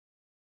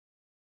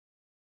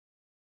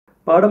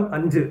പാഠം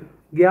 5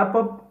 gap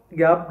up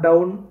gap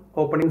down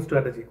opening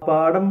strategy.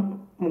 പാഠം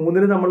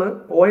 3 നമ്മൾ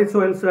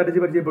OHOL സ്ട്രാറ്റജി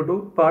പരിചയപ്പെട്ടു.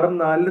 പാഠം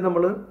 4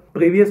 നമ്മൾ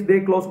previous day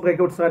close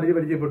breakout strategy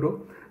പരിചയപ്പെട്ടു.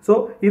 സോ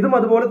ഇതും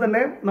അതുപോലെ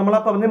തന്നെ നമ്മൾ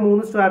ആ പറഞ്ഞ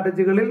 3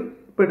 സ്ട്രാറ്റജികളിൽ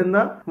പെടുന്ന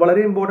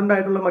വളരെ ഇമ്പോർട്ടന്റ്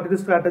ആയിട്ടുള്ള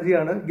മറ്റൊരു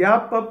സ്ട്രാറ്റജിയാണ്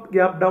gap up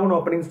gap down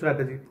opening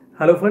strategy.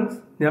 Hello friends,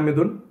 ഞാൻ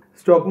മിഥുൻ.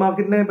 സ്റ്റോക്ക്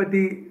മാർക്കറ്റിനെ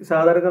പറ്റി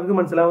സാധാരണക്കാർക്ക്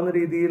മനസ്സിലാവുന്ന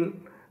രീതിയിൽ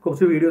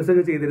കുറച്ച് വീഡിയോസ്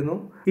ഒക്കെ ചെയ്തിരുന്നു.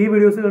 ഈ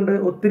വീഡിയോസ് കണ്ട്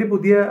ഒത്തിരി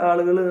പുതിയ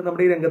ആളുകൾ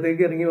നമ്മുടെ ഈ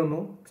രംഗത്തേക്ക് ഇറങ്ങി വന്നു.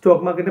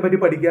 സ്റ്റോക്ക് മാർക്കറ്റിനെ പറ്റി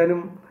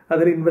പഠിക്കാനും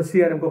അതിൽ ഇൻവെസ്റ്റ്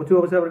ചെയ്യാനും കുറച്ച്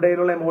അവരുടെ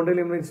കയ്യിലുള്ള എമൗണ്ടിൽ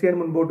ഇൻവെസ്റ്റ് ചെയ്യാൻ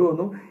മുൻപോട്ട്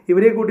വന്നു.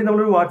 ഇവരെ കൂട്ടി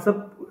നമ്മളൊരു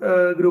വാട്സപ്പ്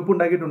ഗ്രൂപ്പ്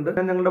ഉണ്ടാക്കിയിട്ടുണ്ട്.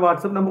 ഞാൻ ഞങ്ങളുടെ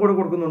വാട്സപ്പ് നമ്പർ കൂടെ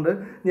കൊടുക്കുന്നുണ്ട്.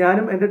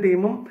 ഞാനും എൻ്റെ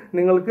ടീമും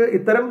നിങ്ങൾക്ക്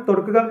ഇത്തരം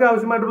തുടക്കക്കാർക്ക്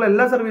ആവശ്യമായിട്ടുള്ള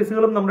എല്ലാ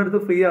സർവീസുകളും നമ്മുടെ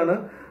അടുത്ത് ഫ്രീ ആണ്.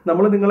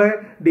 നമ്മൾ നിങ്ങളെ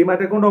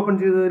ഡിമാറ്റ് അക്കൗണ്ട് ഓപ്പൺ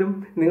ചെയ്തു തരും.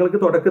 നിങ്ങൾക്ക്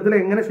തുടക്കത്തിൽ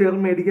എങ്ങനെ ഷെയർ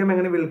മേടിക്കാം,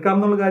 എങ്ങനെ വിൽക്കാം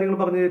എന്നുള്ള കാര്യങ്ങൾ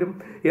പറഞ്ഞു തരും.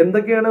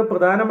 എന്തൊക്കെയാണ്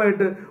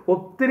പ്രധാനമായിട്ട്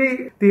ഒത്തിരി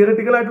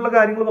തിയറിറ്റിക്കൽ ആയിട്ടുള്ള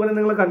കാര്യങ്ങൾ പറഞ്ഞ്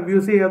നിങ്ങളെ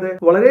കൺഫ്യൂസ് ചെയ്യാതെ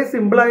വളരെ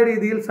സിമ്പിളായ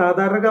രീതിയിൽ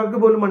സാധാരണക്കാർക്ക്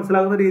പോലും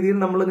മനസ്സിലാകുന്ന രീതിയിൽ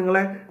നമ്മൾ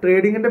നിങ്ങളെ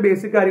ട്രേഡിങ്ങിന്റെ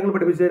ബേസിക് കാര്യങ്ങൾ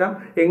പഠിപ്പിച്ചു തരാം.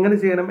 എങ്ങനെ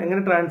ചെയ്യണം,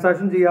 എങ്ങനെ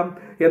ട്രാൻസാക്ഷൻ ചെയ്യാം,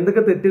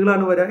 എന്തൊക്കെ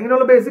തെറ്റുകളാണ് വരിക,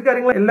 ഇങ്ങനെയുള്ള ബേസിക്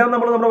കാര്യങ്ങൾ എല്ലാം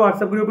നമ്മൾ നമ്മുടെ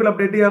വാട്സ്ആപ്പ് ഗ്രൂപ്പിൽ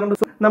അപ്ഡേറ്റ് ചെയ്യാറുണ്ട്.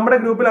 നമ്മുടെ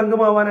ഗ്രൂപ്പിൽ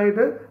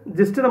അംഗമാവാനായിട്ട്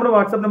ജസ്റ്റ് നമ്മുടെ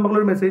വാട്സ്ആപ്പ് നമ്പറിൽ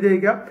ഒരു മെസ്സേജ്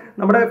അയക്കാം.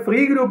 നമ്മുടെ ഫ്രീ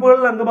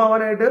ഗ്രൂപ്പുകളിൽ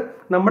അംഗമാവാനായിട്ട്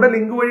നമ്മുടെ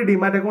ലിങ്ക് വഴി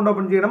ഡിമാറ്റ് അക്കൗണ്ട്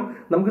ഓപ്പൺ ചെയ്യണം.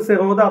 നമുക്ക്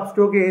Zerodha,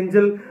 Upstox,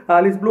 Angel,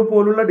 Alice blue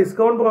പോലുള്ള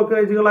ഡിസ്കൗണ്ട്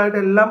ബ്രോക്കറേജുകളായിട്ട്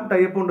എല്ലാം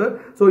ടൈപ്പ് ഉണ്ട്.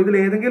 സോ ഇതിൽ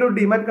ഏതെങ്കിലും ഒരു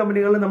ഡിമാറ്റ്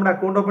കമ്പനികളിൽ നമ്മുടെ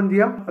അക്കൗണ്ട് ഓപ്പൺ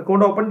ചെയ്യാം.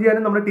 അക്കൗണ്ട് ഓപ്പൺ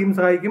ചെയ്യാനും നമ്മുടെ ടീം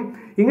സഹായിക്കും.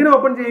 ഇങ്ങനെ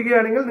ഓപ്പൺ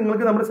ചെയ്യുകയാണെങ്കിൽ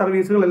നിങ്ങൾക്ക് നമ്മുടെ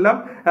സർവീസുകളെല്ലാം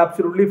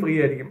ആബ്സല്യൂട്ട്ലി ഫ്രീ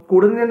ആയിരിക്കും.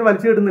 കൂടുതൽ ഞാൻ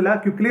വലിച്ചു കിട്ടുന്നില്ല.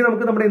 ക്വിക്ലി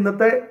നമുക്ക് നമ്മുടെ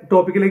ഇന്നത്തെ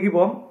ടോപ്പിക്കിലേക്ക്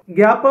പോകാം.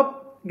 Gap up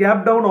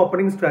gap down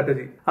opening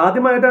strategy.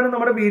 ആദ്യമായിട്ടാണ്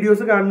നമ്മുടെ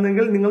വീഡിയോസ്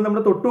കാണുന്നതെങ്കിൽ നിങ്ങൾ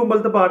നമ്മുടെ തൊട്ടു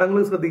മുമ്പത്തെ പാഠങ്ങൾ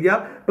ശ്രദ്ധിക്കുക.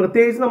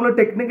 പ്രത്യേകിച്ച് നമ്മൾ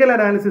ടെക്നിക്കൽ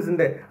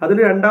അനാലിസിസിന്റെ അതിൽ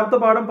രണ്ടാമത്തെ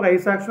പാഠം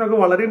പ്രൈസ് ആക്ഷൻ ഒക്കെ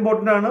വളരെ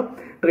ഇമ്പോർട്ടന്റ് ആണ്.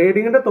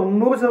 ട്രേഡിങ്ങിന്റെ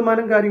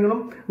 90%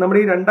 കാര്യങ്ങളും നമ്മുടെ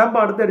ഈ രണ്ടാം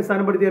പാഠത്തെ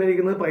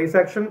അടിസ്ഥാനപ്പെടുത്തിയായിരിക്കുന്നത്. പ്രൈസ്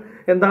ആക്ഷൻ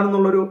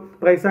എന്താണെന്നുള്ളൊരു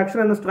പ്രൈസ്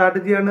ആക്ഷൻ എന്ന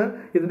സ്ട്രാറ്റജിയാണ്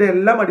ഇതിന്റെ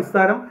എല്ലാം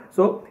അടിസ്ഥാനം.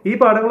 സോ ഈ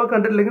പാഠങ്ങളൊക്കെ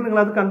കണ്ടിട്ടില്ലെങ്കിൽ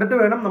നിങ്ങൾ അത് കണ്ടിട്ട്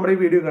വേണം നമ്മുടെ ഈ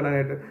വീഡിയോ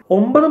കാണാനായിട്ട്.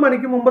 9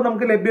 മണിക്ക് മുമ്പ്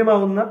നമുക്ക്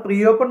ലഭ്യമാകുന്ന പ്രീ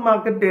ഓപ്പൺ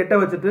മാർക്കറ്റ് ഡേറ്റ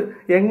വെച്ചിട്ട്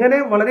എങ്ങനെ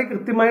വളരെ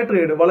കൃത്യമായ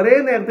ട്രേഡ് വളരെ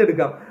നേരത്തെ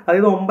എടുക്കാം,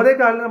 അതായത്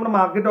 9 നമ്മുടെ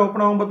മാർക്കറ്റ്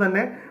ഓപ്പൺ ആകുമ്പോൾ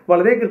തന്നെ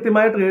വളരെ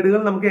കൃത്യമായ ട്രേഡുകൾ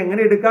നമുക്ക്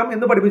എങ്ങനെ എടുക്കാം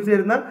എന്ന് പഠിപ്പിച്ചു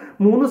തരുന്ന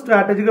 3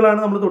 സ്ട്രാറ്റജികളാണ്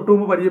നമ്മൾ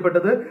തൊട്ടുമുമ്പ്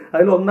പരിചയപ്പെട്ടത്.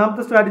 അതിൽ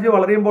ഒന്നാമത്തെ സ്ട്രാറ്റജി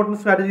വളരെ ഇമ്പോർട്ടന്റ്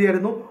സ്ട്രാറ്റജി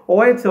ആയിരുന്നു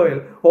OHOL,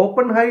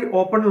 open high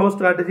open law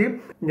strategy.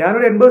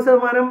 ഞാനൊരു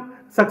 80%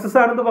 സക്സസ്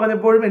ആണെന്ന്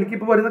പറഞ്ഞപ്പോഴും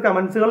എനിക്കിപ്പോൾ വരുന്ന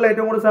കമന്റ്സുകളിൽ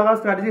ഏറ്റവും കൂടുതൽ ആ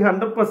സ്ട്രാറ്റജി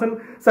 100%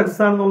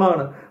 സക്സസ്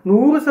ആണെന്നുള്ളതാണ്.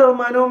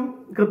 100%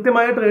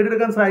 കൃത്യമായ ട്രേഡ്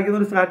എടുക്കാൻ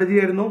സഹായിക്കുന്ന ഒരു സ്ട്രാറ്റജി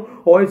ആയിരുന്നു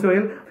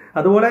OHOL.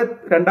 അതുപോലെ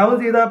രണ്ടാമത്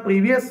ചെയ്ത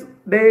പ്രീവിയസ്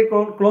ഡേ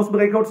ക്ലോസ്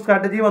ബ്രേക്ക്ഔട്ട്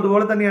സ്ട്രാറ്റജിയും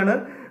അതുപോലെ തന്നെയാണ്.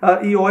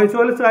 ഈ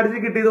OHOL സ്ട്രാറ്റജി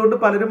കിട്ടിയതുകൊണ്ട്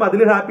പലരും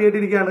അതിൽ ഹാപ്പി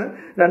ആയിട്ടിരിക്കുകയാണ്.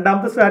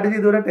 രണ്ടാമത്തെ സ്ട്രാറ്റജി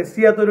ഇതുവരെ ടെസ്റ്റ്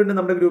ചെയ്യാത്തവരുണ്ട്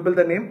നമ്മുടെ ഗ്രൂപ്പിൽ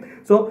തന്നെയും.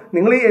 സോ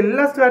നിങ്ങൾ ഈ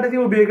എല്ലാ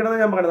സ്ട്രാറ്റജിയും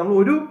ഉപയോഗിക്കണമെന്ന് ഞാൻ പറയുന്നത്. നമ്മൾ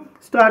ഒരു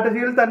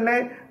സ്ട്രാറ്റജിയിൽ തന്നെ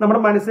നമ്മുടെ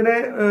മനസ്സിനെ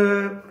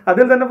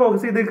അതിൽ തന്നെ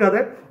ഫോക്കസ്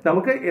ചെയ്തേക്കാതെ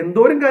നമുക്ക്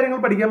എന്തോരം കാര്യങ്ങൾ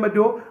പഠിക്കാൻ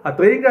പറ്റുമോ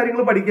അത്രയും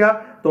കാര്യങ്ങൾ പഠിക്കുക.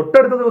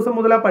 തൊട്ടടുത്ത ദിവസം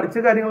മുതൽ ആ പഠിച്ച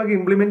കാര്യങ്ങളൊക്കെ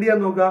ഇംപ്ലിമെന്റ് ചെയ്യാൻ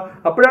നോക്കുക.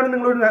 അപ്പോഴാണ്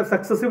നിങ്ങളൊരു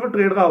സക്സസ്ഫുൾ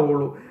ട്രേഡർ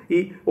ആവുകയുള്ളൂ. ഈ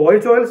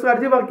OHOL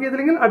സ്ട്രാറ്റജി വർക്ക്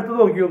ചെയ്തില്ലെങ്കിൽ അടുത്തത്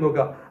വർക്ക് ചെയ്യാൻ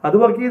നോക്കുക. അത്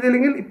വർക്ക്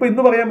ചെയ്തില്ലെങ്കിൽ ഇപ്പൊ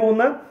ഇന്ന് പറയാൻ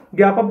പോകുന്ന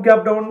gap up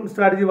gap down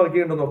strategy work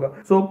ചെയ്യേണ്ടത് നോക്കുക.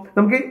 സോ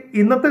നമുക്ക്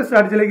ഇന്നത്തെ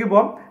സ്ട്രാറ്റജിയിലേക്ക്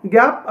പോകാം.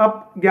 Gap up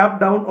gap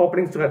down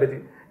opening strategy.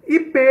 ഈ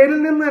പേരിൽ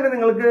നിന്ന് തന്നെ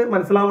നിങ്ങൾക്ക്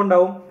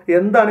മനസ്സിലാവുണ്ടാവും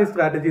എന്താണ് ഈ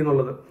സ്ട്രാറ്റജി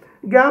എന്നുള്ളത്.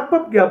 ഗ്യാപ്പ്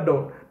അപ്പ് ഗ്യാപ്പ്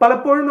ഡൗൺ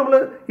പലപ്പോഴും നമ്മൾ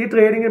ഈ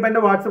ട്രേഡിംഗ് ഇപ്പം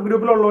എൻ്റെ വാട്സപ്പ്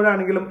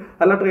ഗ്രൂപ്പിലുള്ളവരാണെങ്കിലും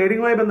അല്ല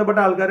ട്രേഡിങ്ങുമായി ബന്ധപ്പെട്ട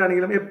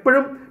ആൾക്കാരാണെങ്കിലും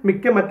എപ്പോഴും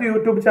മിക്ക മറ്റ്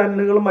യൂട്യൂബ്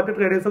ചാനലുകളും മറ്റ്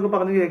ട്രേഡേഴ്സൊക്കെ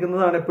പറഞ്ഞു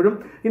കേൾക്കുന്നതാണ് എപ്പോഴും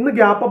ഇന്ന്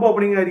ഗ്യാപ്പ് അപ്പ്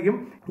ഓപ്പണിംഗ് ആയിരിക്കും,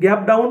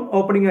 ഗ്യാപ്പ് ഡൗൺ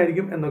ഓപ്പണിംഗ്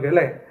ആയിരിക്കും എന്നൊക്കെ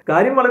അല്ലേ.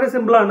 കാര്യം വളരെ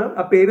സിമ്പിൾ ആണ്.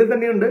 ആ പേരിൽ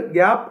തന്നെയുണ്ട്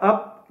gap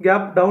up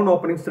gap down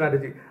opening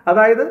strategy.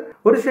 അതായത്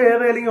ഒരു ഷെയർ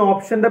അല്ലെങ്കിൽ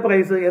ഓപ്ഷന്റെ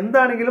പ്രൈസ്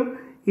എന്താണെങ്കിലും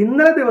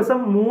ഇന്നലെ ദിവസം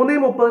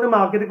 3:30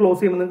 മാർക്കറ്റ് ക്ലോസ്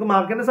ചെയ്യുമ്പോൾ നിങ്ങൾക്ക്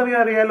മാർക്കറ്റിന്റെ സമയം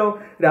അറിയാലോ.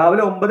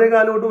 രാവിലെ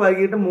 9:15 തൊട്ട്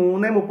വൈകിട്ട്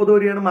 3:30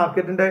 വരെയാണ്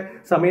മാർക്കറ്റിന്റെ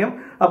സമയം.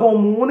 അപ്പോൾ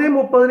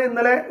 3:30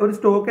 ഇന്നലെ ഒരു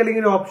സ്റ്റോക്ക്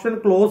അല്ലെങ്കിൽ ഒരു ഓപ്ഷൻ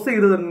ക്ലോസ്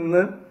ചെയ്തതിൽ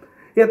നിന്ന്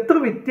എത്ര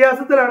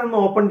വ്യത്യാസത്തിലാണ്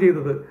ഓപ്പൺ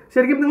ചെയ്തത്.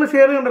 ശരിക്കും നിങ്ങൾ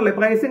ഷെയർ കണ്ടല്ലേ,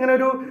 പ്രൈസ് ഇങ്ങനെ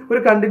ഒരു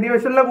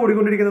കണ്ടിന്യൂവേഷനിലാണ്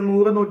കൂടിക്കൊണ്ടിരിക്കുന്നത്.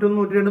 100, 101,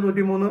 102,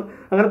 103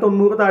 അങ്ങനെ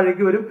 90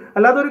 താഴേക്ക് വരും.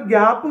 അല്ലാതെ ഒരു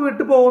ഗ്യാപ്പ്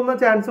വിട്ടു പോകുന്ന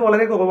ചാൻസ്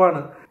വളരെ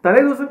കുറവാണ്.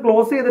 തലേ ദിവസം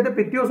ക്ലോസ് ചെയ്തിട്ട്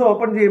പിറ്റേ ദിവസം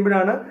ഓപ്പൺ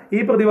ചെയ്യുമ്പോഴാണ് ഈ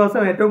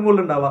പ്രതിഭാസം ഏറ്റവും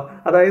കൂടുതൽ ഉണ്ടാവുക.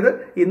 അതായത്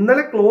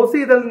ഇന്നലെ ക്ലോസ്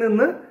ചെയ്തതിൽ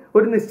നിന്ന്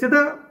ഒരു നിശ്ചിത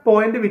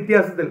പോയിന്റ്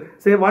വ്യത്യാസത്തിൽ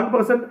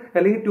 1%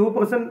 അല്ലെങ്കിൽ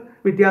 2%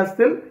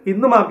 വ്യത്യാസത്തിൽ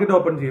ഇന്ന് മാർക്കറ്റ്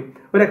ഓപ്പൺ ചെയ്യും.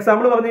 ഒരു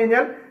എക്സാമ്പിൾ പറഞ്ഞു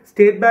കഴിഞ്ഞാൽ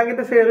സ്റ്റേറ്റ്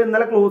ബാങ്കിന്റെ ഷെയർ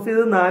ഇന്നലെ ക്ലോസ്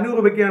ചെയ്തത് 400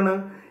 രൂപയ്ക്കാണ്.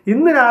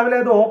 ഇന്ന് രാവിലെ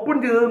അത് ഓപ്പൺ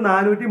ചെയ്തത്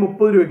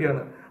 430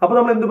 രൂപയ്ക്കാണ്. അപ്പൊ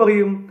നമ്മൾ എന്ത്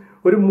പറയും?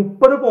 ഒരു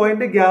 30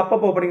 പോയിന്റ് ഗ്യാപ്പ്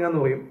അപ്പ് ഓപ്പണിംഗ്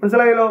എന്ന് പറയും.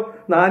 മനസ്സിലായല്ലോ.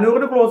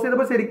 400 ക്ലോസ്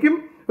ചെയ്തപ്പോൾ ശരിക്കും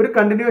ഒരു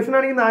കണ്ടിന്യൂവേഷൻ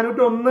ആണെങ്കിൽ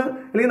 401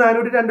 അല്ലെങ്കിൽ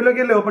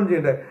 402 ഓപ്പൺ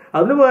ചെയ്യേണ്ടത്.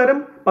 അതിന് പകരം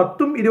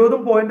 10ഉം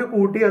 20ഉം പോയിന്റ്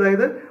കൂട്ടി,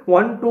 അതായത്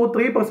 1, 2,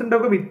 3%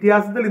 ഒക്കെ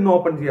വ്യത്യാസത്തിൽ ഇന്ന്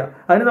ഓപ്പൺ ചെയ്യുക.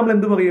 അതിന് നമ്മൾ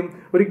എന്ത് പറയും?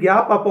 ഒരു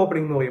ഗ്യാപ്പ് അപ്പ്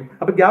ഓപ്പണിംഗ് എന്ന് പറയും.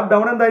 അപ്പൊ ഗ്യാപ്പ്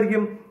ഡൗൺ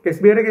എന്തായിരിക്കും?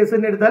 SBIയുടെ കേസ്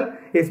തന്നെ എടുത്താൽ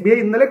SBI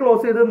ഇന്നലെ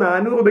ക്ലോസ് ചെയ്തത്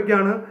 400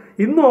 രൂപയ്ക്കാണ്,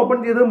 ഇന്ന് ഓപ്പൺ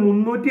ചെയ്തത്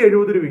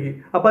 370 രൂപയ്ക്ക്.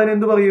 അപ്പൊ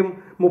അതിനെന്ത് പറയും?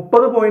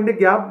 30 പോയിന്റ്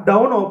ഗ്യാപ്പ്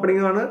ഡൗൺ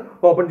ഓപ്പണിംഗ് ആണ്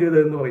ഓപ്പൺ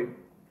ചെയ്തത് എന്ന് പറയും.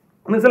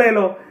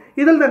 മനസ്സിലായല്ലോ.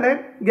 ഇതിൽ തന്നെ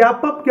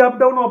ഗ്യാപ്പ് അപ്പ് ഗ്യാപ്പ്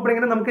ഡൗൺ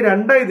ഓപ്പണിങ്ങിനെ നമുക്ക്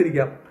രണ്ടായി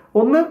തിരിക്കാം.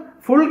 ഒന്ന്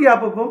ഫുൾ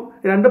ഗ്യാപ്പ് അപ്പും,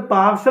 രണ്ട്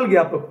പാർഷ്യൽ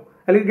ഗ്യാപ്പ് അപ്പ്.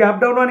 അല്ലെങ്കിൽ ഗ്യാപ്പ്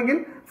ഡൗൺ ആണെങ്കിൽ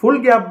full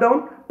gap down,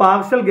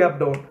 partial gap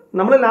down.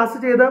 നമ്മൾ ലാസ്റ്റ്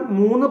ചെയ്ത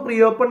 3 പ്രീ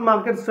ഓപ്പൺ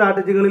മാർക്കറ്റ്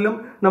സ്ട്രാറ്റജികളിലും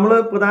നമ്മൾ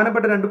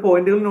പ്രധാനപ്പെട്ട 2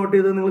 പോയിന്റുകൾ നോട്ട്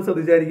ചെയ്ത് നിങ്ങൾ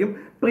ശ്രദ്ധിച്ചായിരിക്കും.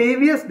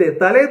 പ്രീവിയസ് ഡേ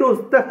തലേ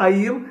ദിവസത്തെ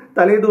ഹൈയും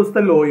തലേ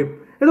ദിവസത്തെ ലോയും,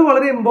 ഇത്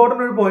വളരെ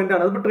ഇമ്പോർട്ടന്റ് ഒരു പോയിന്റ്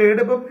ആണ്. അതിപ്പോൾ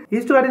ട്രേഡ് ഇപ്പം ഈ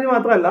സ്ട്രാറ്റജി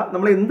മാത്രമല്ല,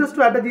 നമ്മൾ എന്ത്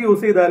സ്ട്രാറ്റജി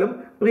യൂസ് ചെയ്താലും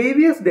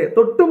പ്രീവിയസ് ഡേ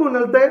തൊട്ട്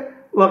മുന്നത്തെ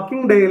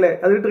വർക്കിംഗ് ഡേയിലെ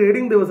അതായത്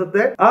ട്രേഡിംഗ്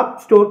ദിവസത്തെ ആ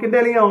സ്റ്റോക്കിന്റെ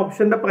അല്ലെങ്കിൽ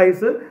ഓപ്ഷന്റെ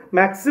പ്രൈസ്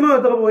മാക്സിമം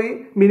എത്ര പോയി,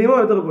 മിനിമം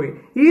എത്ര പോയി,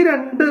 ഈ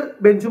 2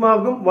 ബെഞ്ച്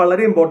മാർക്കും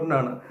വളരെ ഇമ്പോർട്ടന്റ്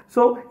ആണ്.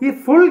 സോ ഈ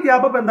ഫുൾ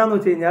ഗ്യാപ്പ് അപ്പ് എന്താണെന്ന്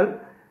വെച്ച് കഴിഞ്ഞാൽ,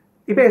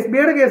 ഇപ്പൊ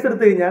SBIയുടെ കേസ്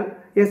എടുത്തു കഴിഞ്ഞാൽ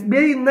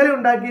SBI ഇന്നലെ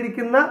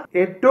ഉണ്ടാക്കിയിരിക്കുന്ന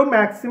ഏറ്റവും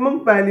മാക്സിമം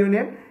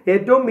വാല്യൂവിനെയും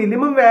ഏറ്റവും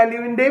മിനിമം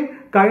വാല്യൂവിന്റെയും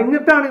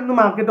കഴിഞ്ഞിട്ടാണ് ഇന്ന്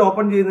മാർക്കറ്റ്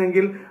ഓപ്പൺ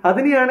ചെയ്യുന്നതെങ്കിൽ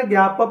അതിനെയാണ്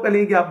ഗ്യാപ്പ് അപ്പ്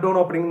അല്ലെങ്കിൽ ഗ്യാപ്പ് ഡൗൺ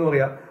ഓപ്പണിംഗ് എന്ന്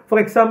പറയാം. ഫോർ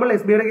എക്സാമ്പിൾ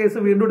SBIയുടെ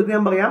കേസ് വീണ്ടും എടുത്ത്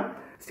ഞാൻ പറയാം.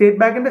 സ്റ്റേറ്റ്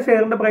ബാങ്കിന്റെ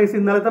ഷെയറിന്റെ പ്രൈസ്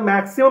ഇന്നലത്തെ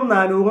മാക്സിമം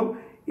 400ഉം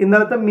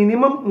ഇന്നലത്തെ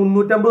മിനിമം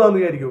 350 ആണെന്ന്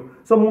വിചാരിക്കും.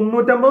 സോ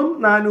 350ഉം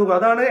 400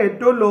 അതാണ്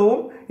ഏറ്റവും ലോവും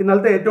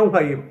ഇന്നലത്തെ ഏറ്റവും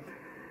ഹൈയും.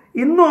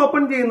 ഇന്ന്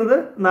ഓപ്പൺ ചെയ്യുന്നത്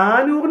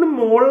 400ന്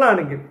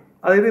മുകളിലാണെങ്കിൽ,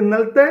 അതായത്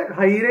ഇന്നലത്തെ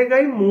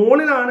ഹൈരേക്കായി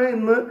മുകളിലാണ്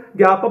ഇന്ന്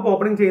ഗ്യാപ്പ് അപ്പ്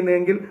ഓപ്പണിംഗ്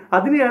ചെയ്യുന്നതെങ്കിൽ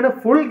അതിനെയാണ്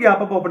ഫുൾ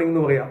ഗ്യാപ്പ് അപ്പ് ഓപ്പണിംഗ്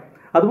എന്ന് പറയാം.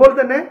 അതുപോലെ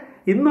തന്നെ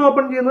ഇന്ന്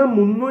ഓപ്പൺ ചെയ്യുന്നത്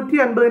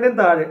 350ന്റെ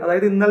താഴെ,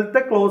 അതായത്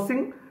ഇന്നലത്തെ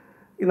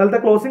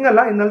ക്ലോസിംഗ്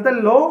അല്ല, ഇന്നലത്തെ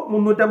ലോ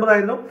 350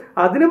 ആയിരുന്നു,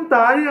 അതിനും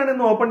താഴെയാണ്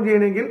ഇന്ന് ഓപ്പൺ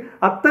ചെയ്യണമെങ്കിൽ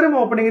അത്തരം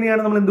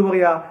ഓപ്പണിങ്ങിനെയാണ് നമ്മൾ എന്ത്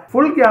പറയാ,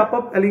 ഫുൾ ഗ്യാപ്പ്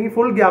അപ്പ് അല്ലെങ്കിൽ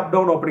ഫുൾ ഗ്യാപ്പ്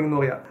ഡൗൺ ഓപ്പണിംഗ് എന്ന്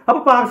പറയാം. അപ്പൊ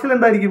പാർഷ്യൽ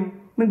എന്തായിരിക്കും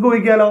നിങ്ങൾക്ക്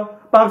ഊഹിക്കാലോ?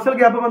 പാർഷ്യൽ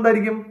ഗ്യാപ്പ് അപ്പ്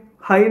എന്തായിരിക്കും?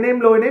 ഹൈനെയും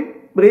ലോനെയും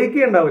ബ്രേക്ക്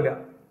ചെയ്യണ്ടാവില്ല.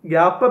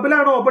 ഗ്യാപ്പ്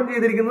അപ്പിലാണ് ഓപ്പൺ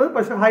ചെയ്തിരിക്കുന്നത്,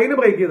 പക്ഷെ ഹൈന്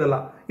ബ്രേക്ക് ചെയ്തല്ല.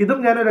 ഇതും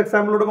ഞാനൊരു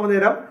എക്സാമ്പിളോട്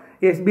പറഞ്ഞുതരാം.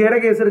 SBIയുടെ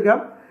കേസ് എടുക്കാം.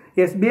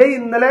 SBI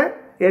ഇന്നലെ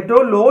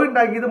ഏറ്റവും ലോ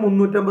ഉണ്ടാക്കിയത്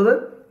 350,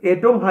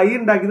 ഏറ്റവും ഹൈ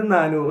ഉണ്ടാക്കിയത്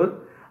 400.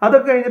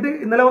 അതൊക്കെ കഴിഞ്ഞിട്ട്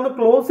ഇന്നലെ വന്ന്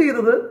ക്ലോസ്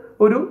ചെയ്തത്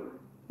ഒരു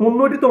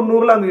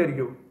 390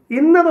 വിചാരിക്കും.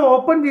 ഇന്നത്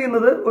ഓപ്പൺ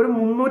ചെയ്യുന്നത് ഒരു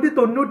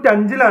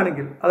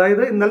 395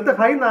 അതായത് ഇന്നലത്തെ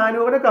ഹൈ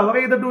 400നെ കവർ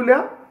ചെയ്തിട്ടില്ല,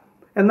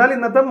 എന്നാൽ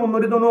ഇന്നത്തെ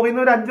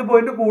 390 ഒരു 5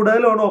 പോയിന്റ്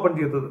കൂടുതലാണ് ഓപ്പൺ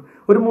ചെയ്തത്.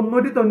 ഒരു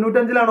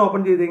 395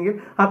 ഓപ്പൺ ചെയ്തെങ്കിൽ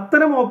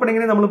അത്തരം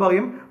ഓപ്പണിങ്ങിനെ നമ്മൾ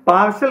പറയും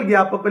പാർഷ്യൽ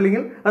ഗ്യാപ്പ് അപ്പ്,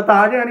 അല്ലെങ്കിൽ അത്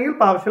താഴെയാണെങ്കിൽ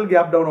പാർഷ്യൽ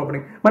ഗ്യാപ്പ് ഡൗൺ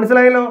ഓപ്പണിംഗ്.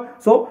 മനസ്സിലായല്ലോ?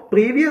 So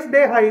previous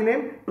day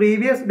ഹൈനെയും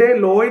previous day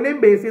ലോയിനെയും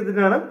base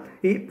ചെയ്തിട്ടാണ്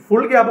ഈ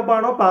ഫുൾ ഗ്യാപ്പ് അപ്പ്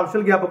ആണോ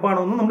പാർഷ്യൽ ഗ്യാപ്പ് അപ്പ്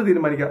ആണോ എന്ന് നമ്മൾ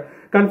തീരുമാനിക്കുക.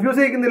 കൺഫ്യൂസ്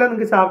ചെയ്യിക്കുന്നില്ല,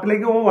 നിങ്ങൾക്ക്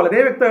ചാർട്ടിലേക്ക് പോകുമ്പോൾ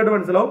വളരെ വ്യക്തമായിട്ട്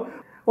മനസ്സിലാവും.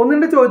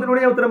 1-2 ചോദ്യത്തിനോട്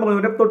ഞാൻ ഉത്തരം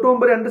പറഞ്ഞു. തൊട്ട്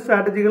മുമ്പ് 2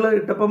 സ്ട്രാറ്റജികൾ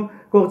ഇട്ടപ്പം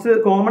കുറച്ച്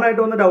കോമൺ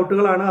ആയിട്ട് വന്ന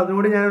ഡൗട്ടുകളാണ്,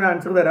 അതിനോട് ഞാൻ ഒരു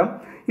ആൻസർ തരാം.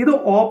 ഇത്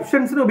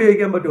ഓപ്ഷൻസിന്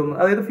ഉപയോഗിക്കാൻ പറ്റുമെന്ന്,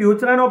 അതായത്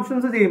ഫ്യൂച്ചർ ആൻഡ്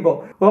ഓപ്ഷൻസ് ചെയ്യുമ്പോൾ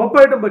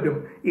ഉറപ്പായിട്ടും പറ്റും.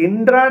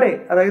 ഇൻട്രാഡേ,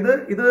 അതായത്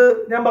ഇത്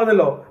ഞാൻ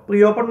പറഞ്ഞല്ലോ പ്രീ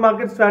ഓപ്പൺ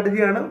മാർക്കറ്റ്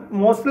സ്ട്രാറ്റജിയാണ്,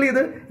 മോസ്റ്റ്ലി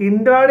ഇത്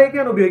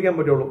ഇൻട്രാഡേക്കാണ് ഉപയോഗിക്കാൻ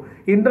പറ്റുള്ളൂ.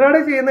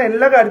 ഇൻട്രാഡേ ചെയ്യുന്ന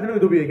എല്ലാ കാര്യത്തിനും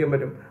ഇത് ഉപയോഗിക്കാൻ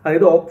പറ്റും.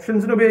 അതായത്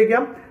ഓപ്ഷൻസിന്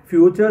ഉപയോഗിക്കാം,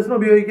 ഫ്യൂച്ചേഴ്സിന്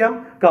ഉപയോഗിക്കാം,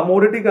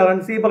 കമോഡിറ്റി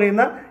കറൻസി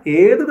പറയുന്ന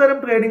ഏത് തരം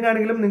ട്രേഡിംഗ്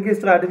ആണെങ്കിലും നിങ്ങൾക്ക് ഈ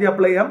സ്ട്രാറ്റജി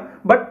അപ്ലൈ ചെയ്യാം.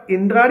 ബട്ട്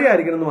ഇൻട്രാഡേ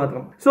ആയിരിക്കണം എന്ന്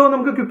മാത്രം. സോ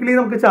നമുക്ക് ക്വിക്ലി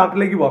നമുക്ക്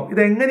ചാർട്ടിലേക്ക് പോകാം.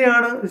 ഇത്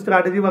എങ്ങനെയാണ്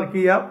സ്ട്രാറ്റജി വർക്ക്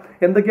ചെയ്യുക,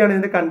 എന്തൊക്കെയാണ്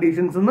ഇതിന്റെ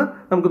കണ്ടീഷൻസ് എന്ന്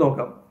നമുക്ക്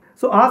നോക്കാം.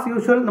 സോ ആസ്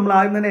യൂഷ്വൽ നമ്മൾ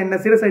ആദ്യം തന്നെ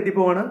NSEയുടെ സൈറ്റിൽ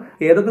പോവാണ്.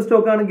 ഏതൊക്കെ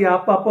സ്റ്റോക്കാണ്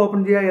ഗ്യാപ്പ് അപ്പ് ഓപ്പൺ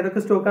ചെയ്യുക,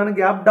 ഏതൊക്കെ സ്റ്റോക്കാണ്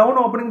ഗ്യാപ്പ് ഡൗൺ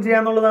ഓപ്പണിംഗ്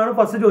ചെയ്യുക എന്നുള്ളതാണ്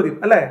ഫസ്റ്റ് ചോദ്യം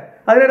അല്ലേ.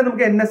 അതിനായിട്ട്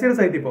നമുക്ക് NSEയുടെ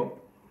സൈറ്റിൽ പോകും.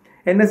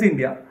 NSE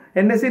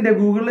ഇന്ത്യ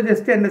ഗൂഗിളിൽ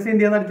ജസ്റ്റ് NSE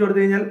ഇന്ത്യ എന്ന് അടിച്ചു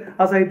കൊടുത്തു കഴിഞ്ഞാൽ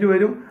ആ സൈറ്റ്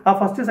വരും. ആ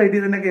ഫസ്റ്റ്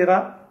സൈറ്റിൽ തന്നെ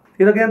കയറാം.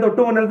 ഇതൊക്കെ ഞാൻ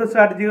തൊട്ട് മുന്നിലത്തെ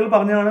സ്ട്രാറ്റജികൾ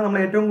പറഞ്ഞതാണ് നമ്മൾ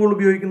ഏറ്റവും കൂടുതൽ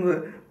ഉപയോഗിക്കുന്നത്.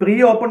 പ്രീ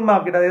ഓപ്പൺ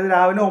മാർക്കറ്റ്, അതായത്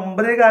രാവിലെ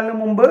 9:15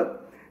 മുമ്പ്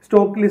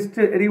സ്റ്റോക്ക്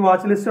ലിസ്റ്റ് അല്ലെങ്കിൽ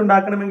വാച്ച് ലിസ്റ്റ്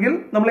ഉണ്ടാക്കണമെങ്കിൽ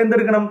നമ്മൾ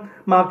എന്തെടുക്കണം,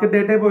 മാർക്കറ്റ്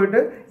ഡേറ്റയിൽ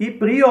പോയിട്ട് ഈ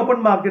പ്രീ ഓപ്പൺ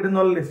മാർക്കറ്റ്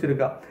എന്നുള്ള ലിസ്റ്റ്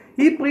എടുക്കുക.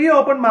 ഈ പ്രീ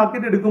ഓപ്പൺ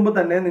മാർക്കറ്റ് എടുക്കുമ്പോൾ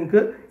തന്നെ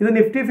നിങ്ങൾക്ക് ഇത്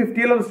Nifty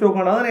 50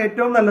 സ്റ്റോക്കാണ്. അതാണ്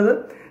ഏറ്റവും നല്ലത്.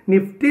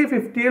 Nifty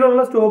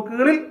 50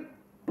 സ്റ്റോക്കുകളിൽ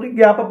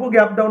gap up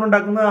gap down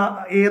ഉണ്ടാക്കുന്ന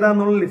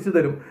ഏതാന്നുള്ള ലിസ്റ്റ്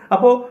തരും.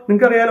 അപ്പോൾ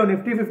നിങ്ങൾക്ക് അറിയാലോ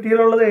Nifty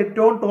 50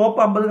 ഏറ്റവും ടോപ്പ്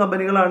 50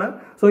 കമ്പനികളാണ്.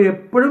 സോ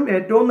എപ്പോഴും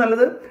ഏറ്റവും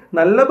നല്ലത്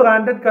നല്ല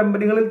ബ്രാൻഡഡ്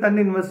കമ്പനികളിൽ തന്നെ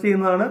ഇൻവെസ്റ്റ്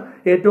ചെയ്യുന്നതാണ്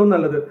ഏറ്റവും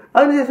നല്ലത്.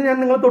 അതിനുശേഷം ഞാൻ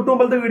നിങ്ങൾ തൊട്ട്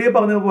മുമ്പത്തെ വീഡിയോ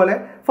പറഞ്ഞതുപോലെ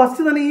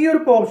ഫസ്റ്റ് തന്നെ ഈ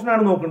ഒരു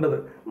പോർഷനാണ് നോക്കേണ്ടത്.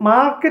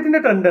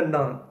 മാർക്കറ്റിന്റെ ട്രെൻഡ്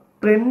എന്താണ്?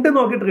 ട്രെൻഡ്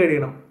നോക്കി ട്രേഡ്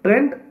ചെയ്യണം.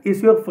 Trend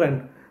is your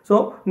friend. So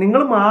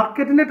നിങ്ങൾ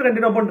മാർക്കറ്റിന്റെ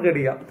ട്രെൻഡിനൊപ്പം ട്രേഡ്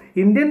ചെയ്യുക.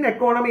 ഇന്ത്യൻ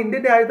എക്കോണമി,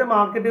 ഇന്ത്യൻ രാജ്യത്തെ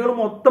മാർക്കറ്റുകൾ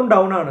മൊത്തം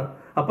ഡൗൺ ആണ്.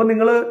 അപ്പൊ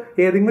നിങ്ങൾ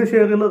ഏതെങ്കിലും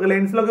ഷെയറുകൾ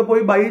റിലയൻസിലൊക്കെ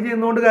പോയി ബൈ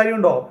ചെയ്യുന്നതുകൊണ്ട്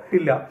കാര്യമുണ്ടോ?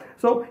 ഇല്ല.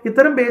 സോ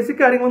ഇത്തരം ബേസിക്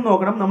കാര്യങ്ങൾ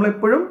നോക്കണം. നമ്മൾ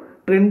എപ്പോഴും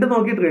ട്രെൻഡ്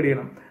നോക്കി ട്രേഡ്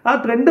ചെയ്യണം. ആ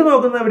ട്രെൻഡ്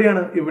നോക്കുന്നത്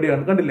എവിടെയാണ്?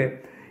 ഇവിടെയാണ്. കണ്ടില്ലേ?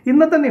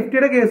 ഇന്നത്തെ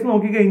നിഫ്റ്റിയുടെ കേസ്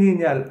നോക്കി കഴിഞ്ഞു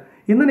കഴിഞ്ഞാൽ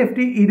ഇന്ന്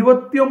നിഫ്റ്റി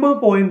 29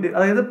 പോയിന്റ്,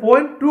 അതായത്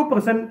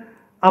 0.2%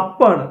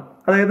 അപ്പാണ്.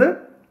 അതായത്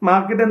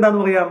മാർക്കറ്റ് എന്താന്ന്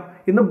പറയാം,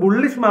 ഇന്ന്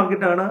ബുള്ളിഷ്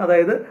മാർക്കറ്റ് ആണ്,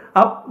 അതായത്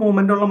അപ്പ്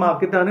മൂവ്മെന്റ് ഉള്ള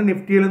മാർക്കറ്റ് ആണ്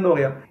നിഫ്റ്റിയിൽ എന്ന്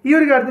പറയാം. ഈ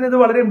ഒരു കാര്യത്തിന് ഇത്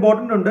വളരെ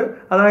ഇമ്പോർട്ടന്റ് ഉണ്ട്.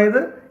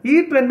 അതായത് ഈ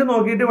ട്രെൻഡ്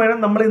നോക്കിയിട്ട് വേണം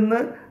നമ്മൾ ഇന്ന്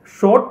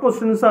ഷോർട്ട്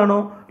പൊസിഷൻസ് ആണോ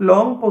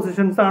ലോങ്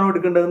പൊസിഷൻസ് ആണോ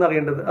എടുക്കേണ്ടതെന്ന്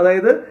അറിയേണ്ടത്.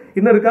 അതായത്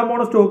ഇന്ന് എടുക്കാൻ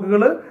പോണ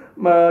സ്റ്റോക്കുകൾ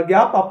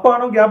ഗ്യാപ്പ് അപ്പ്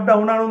ആണോ ഗ്യാപ്പ്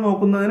ഡൗൺ ആണോ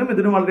നോക്കുന്നതിനും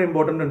ഇതിനും വളരെ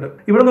ഇമ്പോർട്ടന്റ് ഉണ്ട്.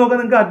 ഇവിടെ നോക്കാൻ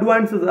നിങ്ങൾക്ക്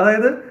അഡ്വാൻസസ്,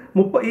 അതായത്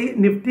ഈ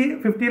Nifty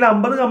 50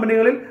 50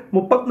 കമ്പനികളിൽ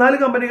 34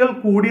 കമ്പനികൾ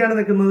കൂടിയാണ്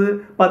നിൽക്കുന്നത്,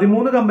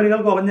 13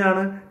 കമ്പനികൾ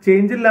കുറഞ്ഞാണ്,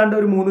 ചേഞ്ച് ഇല്ലാണ്ട്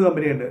ഒരു 3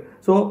 കമ്പനിയുണ്ട്.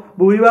 സോ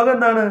ഭൂരിഭാഗം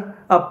എന്താണ്?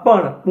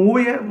 അപ്പാണ്.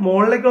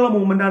 മുകളിലേക്കുള്ള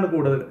മൂവ്മെന്റ് ആണ്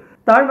കൂടുതൽ.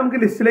 താഴെ നമുക്ക്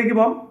ലിസ്റ്റിലേക്ക്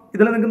പോകാം.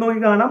 ഇതിൽ നിങ്ങൾക്ക് നോക്കി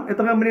കാണാം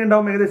എത്ര കമ്പനി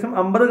ഉണ്ടാവും. ഏകദേശം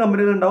 50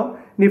 കമ്പനികൾ ഉണ്ടാവും.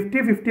 Nifty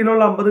 50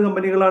 50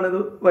 കമ്പനികളാണ്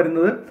ഇത്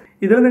വരുന്നത്.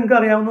 ഇതിൽ നിങ്ങൾക്ക്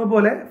അറിയാവുന്ന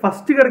പോലെ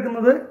ഫസ്റ്റ്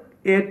കിടക്കുന്നത്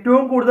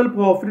ഏറ്റവും കൂടുതൽ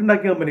പ്രോഫിറ്റ്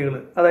ഉണ്ടാക്കിയ കമ്പനികൾ,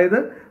 അതായത്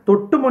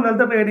തൊട്ട്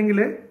മുന്നത്തെ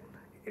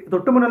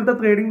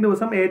ട്രേഡിംഗ്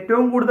ദിവസം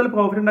ഏറ്റവും കൂടുതൽ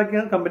പ്രോഫിറ്റ് ഉണ്ടാക്കിയ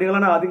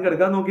കമ്പനികളാണ് ആദ്യം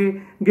കിടക്കുക. നോക്കി,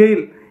 ഗെയിൽ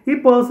ഈ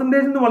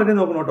പെർസെൻറ്റേജ് എന്ന് വളരെ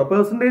നോക്കണം കേട്ടോ.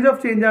 പെർസെൻറ്റേജ് ഓഫ്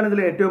ചേഞ്ച് ആണ്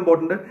ഇതിൽ ഏറ്റവും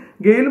ഇമ്പോർട്ടന്റ്.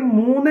 ഗെയിൽ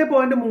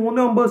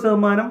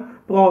 3.39%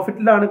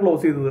 പ്രോഫിറ്റിലാണ്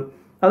ക്ലോസ് ചെയ്തത്.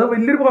 അത്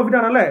വലിയൊരു പ്രോഫിറ്റ്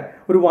ആണ് അല്ലേ.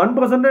 ഒരു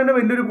 1% തന്നെ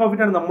വലിയൊരു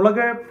പ്രോഫിറ്റ് ആണ്.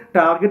 നമ്മളൊക്കെ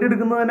ടാർഗറ്റ്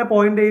എടുക്കുന്നത് തന്നെ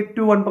 0.8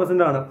 to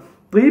 1% ആണ്.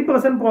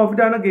 3%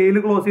 പ്രോഫിറ്റ് ആണ് ഗെയിൽ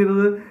ക്ലോസ്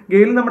ചെയ്തത്.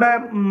 ഗെയിൽ നമ്മുടെ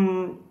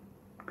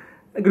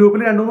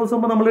ഗ്രൂപ്പിൽ 2-3 ദിവസം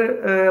മുമ്പ് നമ്മൾ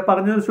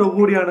പറഞ്ഞൊരു സ്റ്റോക്ക്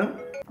കൂടിയാണ്.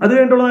 അത്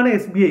കഴിഞ്ഞിട്ടുള്ളതാണ്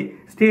SBI.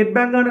 സ്റ്റേറ്റ്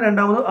ബാങ്ക് ആണ്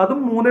രണ്ടാമത്,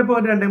 അതും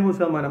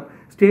 3.23%.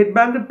 സ്റ്റേറ്റ്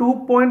ബാങ്ക്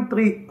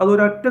 2.3, അത്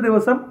ഒരൊറ്റ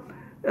ദിവസം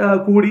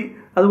കൂടി.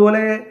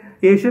 അതുപോലെ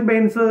ഏഷ്യൻ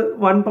പെയിന്റ്സ്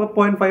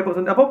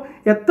 1.5%. അപ്പം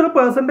എത്ര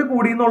പെർസെന്റ്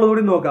കൂടി എന്നുള്ളത്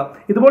കൂടി നോക്കാം.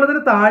 ഇതുപോലെ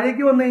തന്നെ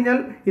താഴേക്ക് വന്നു കഴിഞ്ഞാൽ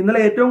ഇന്നലെ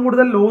ഏറ്റവും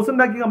കൂടുതൽ ലോസ്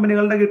ഉണ്ടാക്കിയ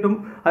കമ്പനികളുടെ കിട്ടും.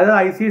 അതായത്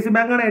ICICI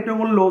ബാങ്ക് ആണ് ഏറ്റവും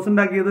കൂടുതൽ ലോസ്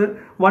ഉണ്ടാക്കിയത്,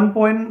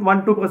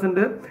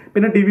 1.12%.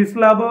 പിന്നെ ഡിവിസ്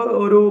ലാബ്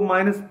ഒരു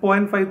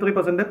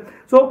 -0.53%.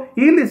 സോ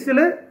ഈ ലിസ്റ്റിൽ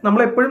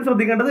നമ്മൾ എപ്പോഴും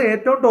ശ്രദ്ധിക്കേണ്ടത്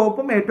ഏറ്റവും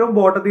ടോപ്പും ഏറ്റവും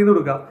ബോട്ടത്തിൽ നിന്ന്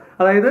കൊടുക്കുക.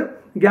 അതായത്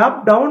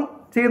ഗ്യാപ് ഡൗൺ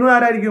ചെയ്യുന്നത്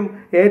ആരായിരിക്കും?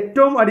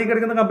 ഏറ്റവും അടിയിൽ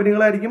കിടക്കുന്ന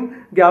കമ്പനികളായിരിക്കും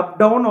ഗ്യാപ്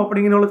ഡൗൺ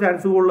ഓപ്പണിങ്ങിനുള്ള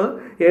ചാൻസ് കൂടുതൽ.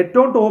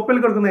 ഏറ്റവും ടോപ്പിൽ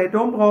കിടക്കുന്ന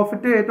ഏറ്റവും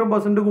പ്രോഫിറ്റ് ഏറ്റവും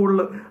പെർസെന്റ്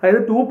കൂടുതൽ, അതായത്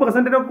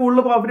 2%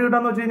 കൂടുതൽ പ്രോഫിറ്റ്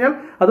കിട്ടാന്ന് വെച്ച് കഴിഞ്ഞാൽ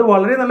അത്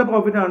വളരെ നല്ല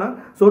പ്രോഫിറ്റ് ആണ്.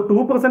 സോ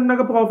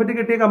 2% പ്രോഫിറ്റ്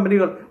കിട്ടിയ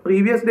കമ്പനികൾ,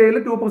 പ്രീവിയസ് ഡേയിൽ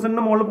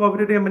 2% മുകളിൽ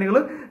പ്രോഫിറ്റ് കിട്ടിയ കമ്പനികൾ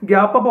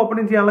ഗ്യാപ് അപ്പ്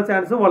ഓപ്പണിംഗ് ചെയ്യാനുള്ള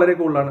ചാൻസ് വളരെ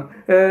കൂടുതലാണ്.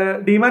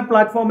 ഡിമാറ്റ്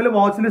പ്ലാറ്റ്ഫോമിൽ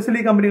വാച്ച് ലിസ്റ്റിൽ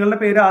ഈ കമ്പനികളുടെ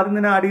പേര് ആദ്യം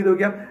തന്നെ ആഡ് ചെയ്ത്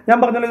നോക്കാം. ഞാൻ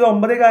പറഞ്ഞല്ലോ ഇത്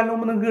 9:15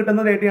 മുമ്പ് നിങ്ങൾക്ക്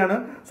കിട്ടുന്ന ഡേറ്റയാണ്.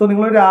 സോ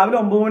നിങ്ങൾ രാവിലെ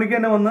 9 മണിക്ക്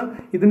തന്നെ വന്ന്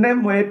ഇതിന്റെ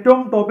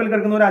ഏറ്റവും ടോപ്പിൽ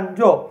കിടക്കുന്ന ഒരു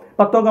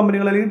 5-10 കമ്പനികൾ,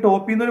 അല്ലെങ്കിൽ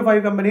ടോപ്പിൽ നിന്ന് ഒരു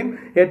 5 കമ്പനിയും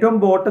ഏറ്റവും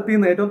ബോട്ടത്തിൽ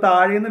നിന്ന് ഏറ്റവും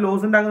താഴെ നിന്ന്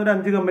ലോസ് ഉണ്ടാകുന്ന ഒരു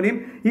 5 കമ്പനിയും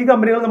ഈ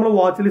കമ്പനികൾ നമ്മൾ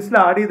വാച്ച് ലിസ്റ്റിൽ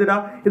ആഡ്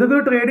ചെയ്തിടാം. ഇതൊക്കെ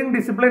ഒരു ട്രേഡിംഗ്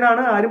ഡിസിപ്ലിൻ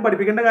ആണ്, ആരും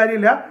പഠിപ്പിക്കേണ്ട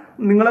കാര്യമില്ല.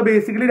 നിങ്ങൾ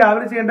ബേസിക്കലി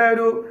രാവിലെ ചെയ്യേണ്ട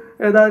ഒരു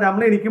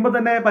നമ്മൾ എണീക്കുമ്പോൾ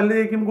തന്നെ പല്ല്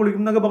തേക്കും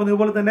കുളിക്കും എന്നൊക്കെ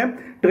പറഞ്ഞതുപോലെ തന്നെ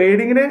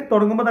ട്രേഡിങ്ങിന്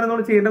തുടങ്ങുമ്പോൾ തന്നെ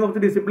നമ്മൾ ചെയ്യേണ്ട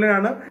കുറച്ച് ഡിസിപ്ലിൻ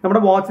ആണ്.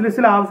 നമ്മുടെ വാച്ച്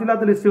ലിസ്റ്റിൽ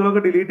ആവശ്യമില്ലാത്ത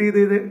ലിസ്റ്റുകളൊക്കെ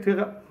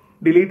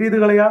ഡിലീറ്റ് ചെയ്ത്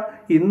കളയുക.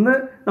 ഇന്ന്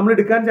നമ്മൾ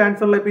എടുക്കാൻ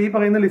ചാൻസ് ഉള്ള ഇപ്പൊ ഈ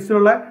പറയുന്ന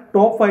ലിസ്റ്റിലുള്ള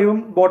ടോപ്പ് 5ഉം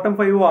ബോട്ടം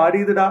 5ഉം ആഡ്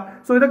ചെയ്തിടുക.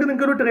 സോ ഇതൊക്കെ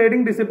നിങ്ങൾക്ക് ഒരു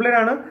ട്രേഡിംഗ് ഡിസിപ്ലിൻ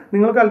ആണ്,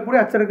 നിങ്ങൾക്ക് അല്പൂടി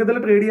അച്ചടക്കത്തിൽ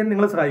ട്രേഡ് ചെയ്യാൻ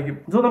നിങ്ങളെ സഹായിക്കും.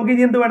 സോ നമുക്ക്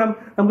ഇനി എന്ത് വേണം?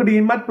 നമുക്ക്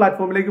ഡിമാറ്റ്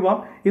പ്ലാറ്റ്ഫോമിലേക്ക്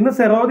പോകാം. ഇന്ന്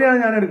സെറോദയാണ്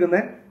ഞാൻ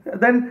എടുക്കുന്നത്.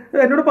 ദെൻ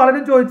എന്നോട്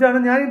പലരും ചോദിച്ചാണ്,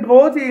 ഞാൻ ഡ്രോ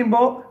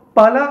ചെയ്യുമ്പോൾ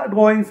പല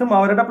ഡ്രോയിങ്സും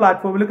അവരുടെ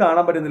പ്ലാറ്റ്ഫോമിൽ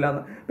കാണാൻ പറ്റുന്നില്ല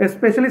എന്ന്.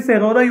 എസ്പെഷ്യലി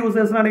സെറോദ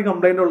യൂസേഴ്സിനാണ് ഈ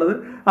കംപ്ലൈന്റ് ഉള്ളത്.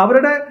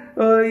 അവരുടെ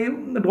ഈ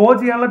ഡ്രോ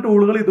ചെയ്യാനുള്ള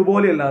ടൂളുകൾ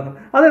ഇതുപോലെയല്ല എന്ന്.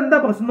 അതെന്താ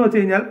പ്രശ്നം എന്ന് വെച്ച്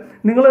കഴിഞ്ഞാൽ,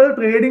 നിങ്ങൾ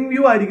ട്രേഡിംഗ്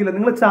വ്യൂ ആയിരിക്കില്ല,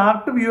 നിങ്ങൾ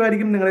ചാർട്ട് വ്യൂ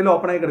ആയിരിക്കും നിങ്ങളിൽ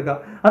ഓപ്പൺ ആയി കിടക്കുക.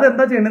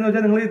 അതെന്താ ചെയ്യേണ്ടതെന്ന്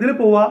വെച്ചാൽ, നിങ്ങൾ ഇതിൽ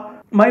പോവുക,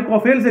 മൈ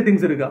പ്രൊഫൈൽ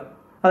സെറ്റിംഗ്സ് എടുക്കുക.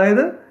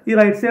 അതായത് ഈ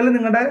റൈറ്റ് സൈഡിൽ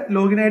നിങ്ങളുടെ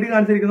ലോഗിൻ ID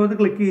കാണിച്ചിരിക്കുന്നത്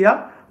ക്ലിക്ക് ചെയ്യുക.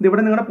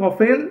 ഇവിടെ നിങ്ങളുടെ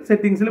പ്രൊഫൈൽ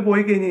സെറ്റിംഗ്സിൽ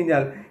പോയി കഴിഞ്ഞ്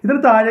കഴിഞ്ഞാൽ ഇതിന്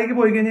താഴേക്ക്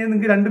പോയി കഴിഞ്ഞാൽ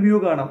നിങ്ങൾക്ക് 2 വ്യൂ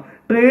കാണാം,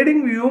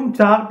 ട്രേഡിംഗ് വ്യൂവും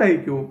ചാർട്ട്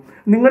IQവും.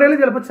 നിങ്ങളുടെ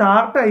ചിലപ്പോൾ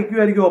ചാർട്ട് IQ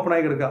ആയിരിക്കും ഓപ്പൺ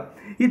ആയി കിടക്കുക.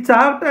 ഈ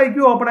ചാർട്ട് IQ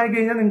ഓപ്പൺ ആയി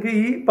കഴിഞ്ഞാൽ നിങ്ങൾക്ക്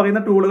ഈ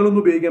പറയുന്ന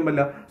ടൂളുകളൊന്നും ഉപയോഗിക്കാൻ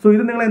പറ്റില്ല. സോ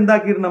ഇത് നിങ്ങൾ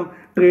എന്താക്കിയിടണം?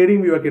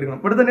 ട്രേഡിംഗ് വ്യൂ ആക്കി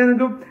എടുക്കണം. ഇവിടെ തന്നെ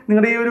നിങ്ങൾക്ക്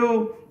നിങ്ങളുടെ ഈ ഒരു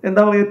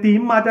എന്താ പറയുക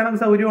തീം മാറ്റാനൊക്കെ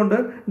സൗകര്യമുണ്ട്.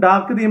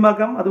 ഡാർക്ക് തീം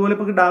ആക്കാം, അതുപോലെ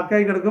ഇപ്പോൾ ഡാർക്ക്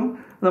ആയി കിടക്കും.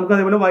 നമുക്ക്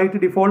അതേപോലെ വൈറ്റ്,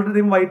 ഡിഫോൾട്ട്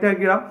തീം വൈറ്റ്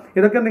ആക്കി ഇടാം.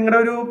 ഇതൊക്കെ നിങ്ങളുടെ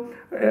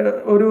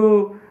ഒരു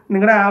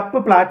നിങ്ങളുടെ ആപ്പ്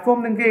പ്ലാറ്റ്ഫോം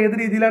നിങ്ങൾക്ക് ഏത്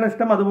രീതിയിലാണ്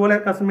ഇഷ്ടം അതുപോലെ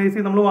കസ്റ്റമൈസ്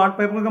ചെയ്ത് നമ്മൾ വാട്ട്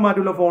പേപ്പർ ഒക്കെ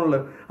മാറ്റുമല്ലോ ഫോണിൽ,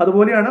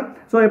 അതുപോലെയാണ്.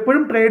 സോ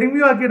എപ്പോഴും ട്രേഡിംഗ്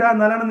വ്യൂ ആക്കി ഇടുക,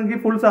 എന്നാലാണ്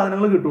നിങ്ങൾക്ക് ഫുൾ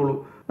സാധനങ്ങൾ കിട്ടുള്ളൂ.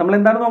 നമ്മൾ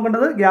എന്താണ്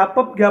നോക്കേണ്ടത്? Gap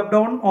up gap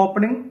down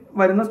opening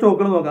വരുന്ന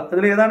സ്റ്റോക്കുകൾ നോക്കാം.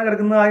 അതിൽ ഏതാണ്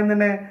കിടക്കുന്നത്? ആദ്യം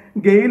തന്നെ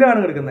ഗെയിലാണ്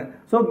കിടക്കുന്നത്.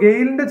 സോ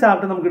ഗെയിലിന്റെ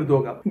ചാർട്ട് നമുക്ക് എടുത്തു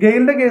നോക്കാം.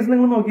 ഗെയിലിന്റെ കേസ്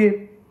നിങ്ങൾ നോക്കിയേ,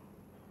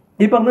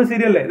 ഈ പറഞ്ഞത്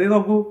ശരിയല്ലേ? ഇത്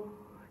നോക്കൂ,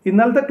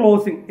 ഇന്നലത്തെ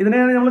ക്ലോസിംഗ്.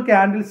 ഇതിനെയാണ് നമ്മൾ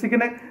ക്യാൻഡിൽ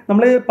സ്റ്റിക്കിനെ,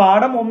 നമ്മൾ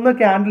പാഠം 1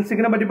 ക്യാൻഡിൽ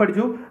സ്റ്റിക്കിനെ പറ്റി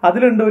പഠിച്ചു.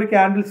 അതിലുണ്ട് ഒരു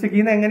ക്യാൻഡിൽ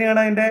സ്റ്റിക്കിന്ന് എങ്ങനെയാണ്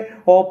അതിന്റെ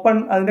ഓപ്പൺ,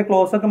 അതിന്റെ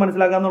ക്ലോസ് ഒക്കെ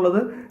മനസ്സിലാക്കാന്നുള്ളത്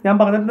ഞാൻ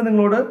പറഞ്ഞിട്ടുണ്ട്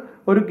നിങ്ങളോട്.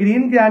 ഒരു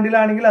ഗ്രീൻ ക്യാൻഡിൽ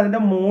ആണെങ്കിൽ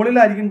അതിന്റെ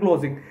മുകളിലായിരിക്കും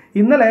ക്ലോസിംഗ്.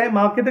 ഇന്നലെ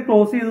മാർക്കറ്റ്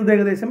ക്ലോസ് ചെയ്തത്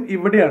ഏകദേശം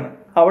ഇവിടെയാണ്.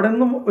 അവിടെ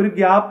നിന്നും ഒരു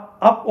ഗ്യാപ്പ്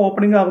അപ്പ്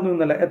ഓപ്പണിംഗ് ആകുന്നു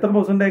ഇന്നലെ. എത്ര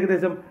പെർസെന്റ്?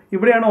 ഏകദേശം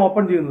ഇവിടെയാണ്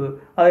ഓപ്പൺ ചെയ്യുന്നത്.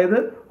 അതായത്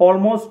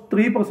ഓൾമോസ്റ്റ്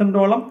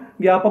 3%ഓളം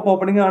ഗ്യാപ്പ് അപ്പ്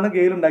ഓപ്പണിംഗ് ആണ്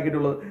ഗെയിൽ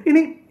ഉണ്ടാക്കിയിട്ടുള്ളത്.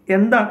 ഇനി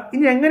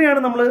എങ്ങനെയാണ്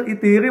നമ്മൾ ഈ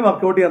തിയറി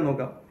വർക്ക്ഔട്ട് ചെയ്യാൻ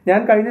നോക്കാം. ഞാൻ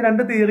കഴിഞ്ഞ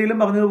 2 തിയറിയിലും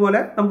പറഞ്ഞതുപോലെ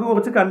നമുക്ക്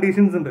കുറച്ച്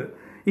കണ്ടീഷൻസ് ഉണ്ട്.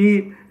 ഈ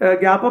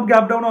gap up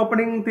gap down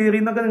opening theory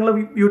എന്നൊക്കെ നിങ്ങൾ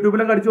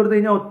യൂട്യൂബിലൊക്കെ അടിച്ചു കൊടുത്തു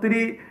കഴിഞ്ഞാൽ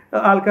ഒത്തിരി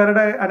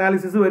ആൾക്കാരുടെ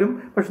അനാലിസിസ് വരും.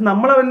 പക്ഷെ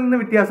നമ്മൾ അവരിൽ നിന്ന്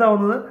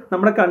വ്യത്യാസമാവുന്നത്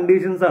നമ്മുടെ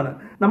കണ്ടീഷൻസ് ആണ്.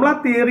 നമ്മൾ ആ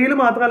തിയറിയിൽ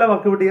മാത്രമല്ല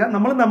വർക്ക്ഔട്ട് ചെയ്യുക,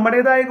 നമ്മൾ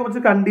നമ്മുടേതായ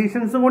കുറച്ച്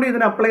കണ്ടീഷൻസും കൂടി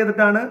ഇതിന് അപ്ലൈ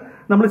ചെയ്തിട്ടാണ്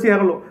നമ്മൾ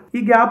ചെയ്യാറുള്ളൂ.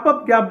 ഈ gap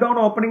up gap down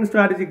opening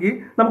strategic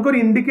നമുക്കൊരു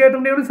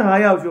ഇൻഡിക്കേറ്ററിന്റെ ഒരു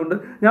സഹായം ആവശ്യമുണ്ട്.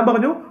 ഞാൻ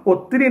പറഞ്ഞു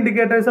ഒത്തിരി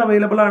ഇൻഡിക്കേറ്റേഴ്സ്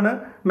അവൈലബിൾ ആണ്,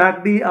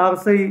 MACD,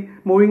 RSI,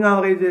 മൂവിംഗ്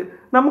ആവറേജ്.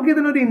 നമുക്ക്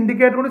ഇതിനൊരു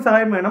ഇൻഡിക്കേറ്റർ കൂടി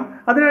സഹായം വേണം.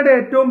 അതിനായിട്ട്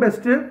ഏറ്റവും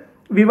ബെസ്റ്റ്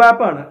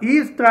വിവാപ്പ് ആണ്. ഈ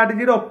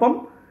സ്ട്രാറ്റജിയുടെ ഒപ്പം,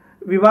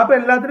 വിവാപ്പ്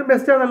എല്ലാത്തിനും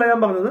ബെസ്റ്റ് ആണെന്നല്ല ഞാൻ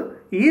പറഞ്ഞത്,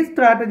 ഈ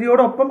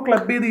സ്ട്രാറ്റജിയോടൊപ്പം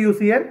ക്ലബ് ചെയ്ത് യൂസ്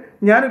ചെയ്യാൻ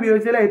ഞാൻ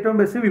ഉപയോഗിച്ചാൽ ഏറ്റവും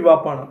ബെസ്റ്റ്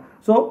വിവാപ്പാണ്.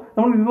 സോ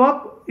നമ്മൾ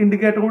വിവാപ്പ്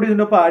ഇൻഡിക്കേറ്റർ കൂടി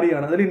ഇതിൻ്റെ ഒപ്പം ആഡ്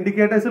ചെയ്യണം. അതിൽ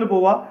ഇൻഡിക്കേറ്റേഴ്സിൽ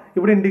പോവുക,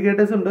 ഇവിടെ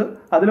ഇൻഡിക്കേറ്റേഴ്സ് ഉണ്ട്,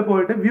 അതിൽ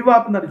പോയിട്ട്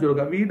വിവാപ്പ് എന്ന് അടിച്ചു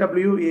കൊടുക്കുക,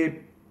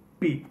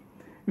 VWAP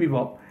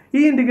വിവാപ്പ്.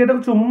 ഈ ഇൻഡിക്കേറ്റർ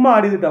ചുമ്മാ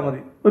ആഡ് ചെയ്തിട്ടാൽ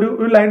മതി.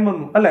 ഒരു ലൈൻ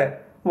വന്നു അല്ലേ?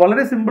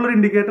 വളരെ സിമ്പിൾ ഒരു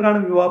ഇൻഡിക്കേറ്റർ ആണ്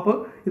വിവാപ്പ്.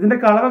 ഇതിന്റെ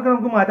കളറൊക്കെ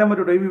നമുക്ക് മാറ്റാൻ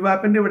പറ്റുള്ളൂ. ഈ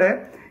വിവാപ്പിന്റെ ഇവിടെ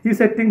ഈ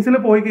സെറ്റിംഗ്സിൽ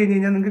പോയി കഴിഞ്ഞ്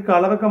കഴിഞ്ഞാൽ നിങ്ങൾക്ക്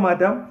കളറൊക്കെ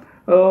മാറ്റാം.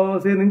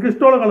 നിങ്ങൾക്ക്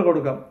ഇഷ്ടമുള്ള കളർ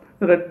കൊടുക്കാം,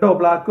 റെഡോ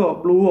ബ്ലാക്കോ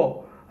ബ്ലൂവോ,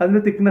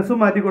 അതിന്റെ തിക്നെസ്സും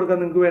മാറ്റി കൊടുക്കാം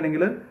നിങ്ങൾക്ക്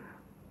വേണമെങ്കിൽ.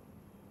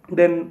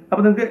 ദെൻ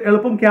അപ്പൊ നിങ്ങൾക്ക്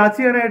എളുപ്പം ക്യാച്ച്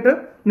ചെയ്യാനായിട്ട്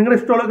നിങ്ങളുടെ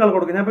ഇഷ്ടമുള്ള കളർ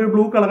കൊടുക്കാം. ഞാൻ ഇപ്പോൾ ഒരു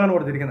ബ്ലൂ കളറാണ്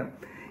കൊടുത്തിരിക്കുന്നത്.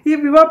 ഈ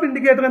വിവാപ്പ്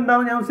ഇൻഡിക്കേറ്റർ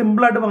എന്താണെന്ന് ഞാൻ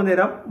സിമ്പിൾ ആയിട്ട്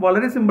പറഞ്ഞുതരാം.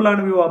 വളരെ സിമ്പിൾ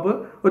ആണ് വിവാപ്പ്.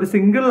 ഒരു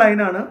സിംഗിൾ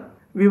ലൈൻ ആണ്.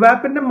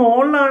 വിവാപ്പിന്റെ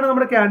മുകളിലാണ്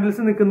നമ്മുടെ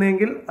ക്യാൻഡിൽസ്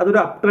നിൽക്കുന്നതെങ്കിൽ അതൊരു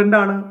അപ് ട്രെൻഡ്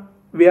ആണ്.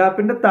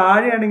 വ്യാപിന്റെ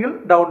താഴെയാണെങ്കിൽ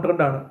ഡൗൺ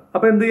ട്രെൻഡ് ആണ്.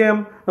 അപ്പൊ എന്ത് ചെയ്യാം?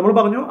 നമ്മൾ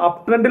പറഞ്ഞു അപ്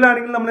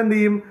ട്രെൻഡിലാണെങ്കിൽ നമ്മൾ എന്ത്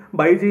ചെയ്യും?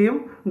 ബൈ ചെയ്യും.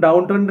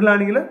 ഡൗൺ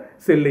ട്രെൻഡിലാണെങ്കിൽ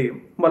സെല് ചെയ്യും.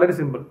 വളരെ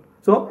സിമ്പിൾ.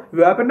 സോ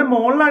വ്യാപിന്റെ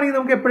മുകളിലാണെങ്കിൽ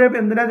നമുക്ക് എപ്പോഴും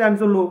എന്തിനാ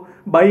ചാൻസ് ഉള്ളൂ?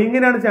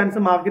 ബൈങ്ങിനാണ് ചാൻസ്.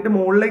 മാർക്കറ്റ്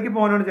മുകളിലേക്ക്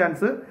പോകാനാണ്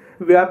ചാൻസ്.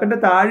 വ്യാപിന്റെ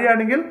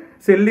താഴെയാണെങ്കിൽ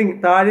സെല്ലിങ്,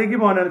 താഴേക്ക്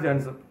പോകാനാണ്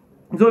ചാൻസ്.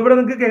 സോ ഇവിടെ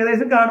നിങ്ങൾക്ക്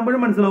ഏകദേശം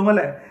കാണുമ്പോഴും മനസ്സിലാവും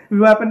അല്ലെ,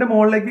 വ്യാപിന്റെ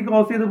മുകളിലേക്ക്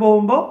ക്രോസ് ചെയ്ത്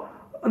പോകുമ്പോൾ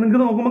നിങ്ങൾക്ക്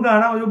നോക്കുമ്പോൾ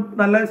കാണാം ഒരു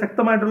നല്ല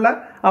ശക്തമായിട്ടുള്ള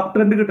അപ്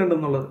ട്രെൻഡ്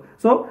കിട്ടുന്നുണ്ടെന്നുള്ളത്.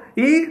 സോ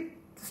ഈ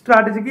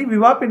സ്ട്രാറ്റജിക്ക്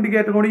വിവാപ്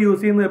ഇൻഡിക്കേറ്റർ കൂടി യൂസ്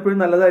ചെയ്യുന്നത് എപ്പോഴും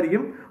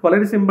നല്ലതായിരിക്കും.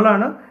 വളരെ സിമ്പിൾ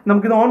ആണ്.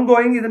 നമുക്കിത് ഓൺ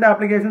ഗോയിങ് ഇതിന്റെ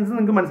ആപ്ലിക്കേഷൻസ്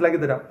നിങ്ങൾക്ക് മനസ്സിലാക്കി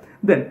തരാം.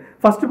 ദെൻ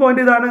ഫസ്റ്റ്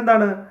പോയിന്റ് ഇതാണ്,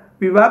 എന്താണ്?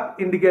 വിവാപ്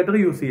ഇൻഡിക്കേറ്റർ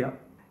യൂസ് ചെയ്യാം.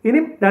 ഇനി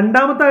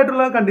രണ്ടാമത്തെ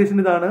ആയിട്ടുള്ള കണ്ടീഷൻ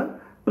ഇതാണ്,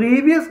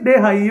 previous day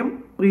ഹൈയും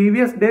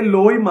previous day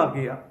ലോയും mark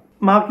ചെയ്യുക.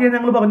 മാർക്ക് ചെയ്യാൻ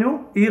ഞങ്ങൾ പറഞ്ഞു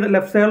ഈ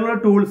ലെഫ്റ്റ് സൈഡിലുള്ള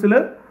ടൂൾസിൽ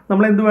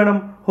നമ്മൾ എന്ത് വേണം?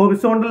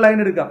 ഹൊറിസോണ്ടൽ ലൈൻ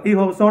എടുക്കാം. ഈ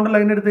ഹൊറിസോണ്ടൽ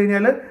ലൈൻ എടുത്തു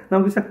കഴിഞ്ഞാൽ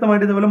നമുക്ക്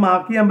ശക്തമായിട്ട് ഇതുപോലെ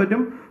മാർക്ക് ചെയ്യാൻ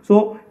പറ്റും. സോ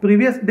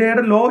പ്രീവിയസ്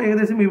ഡേയുടെ ലോ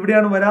ഏകദേശം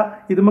ഇവിടെയാണ് വരാ.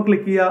 ഇതുമ്പോൾ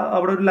ക്ലിക്ക് ചെയ്യുക,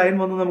 അവിടെ ഒരു ലൈൻ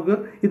വന്ന് നമുക്ക്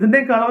ഇതിന്റെ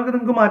കളറൊക്കെ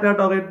നിങ്ങൾക്ക് മാറ്റാം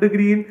കേട്ടോ. റെഡ്,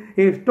 ഗ്രീൻ,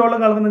 ഇഷ്ടമുള്ള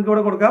കളർ നിങ്ങൾക്ക്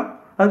ഇവിടെ കൊടുക്കാം.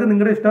 അതൊക്കെ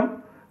നിങ്ങളുടെ ഇഷ്ടം.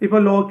 ഇപ്പൊ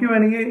ലോക്ക്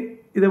വേണമെങ്കിൽ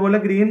ഇതേപോലെ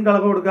ഗ്രീൻ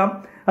കളർ കൊടുക്കാം.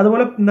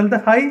 അതുപോലെ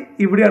ഇന്നലത്തെ ഹൈ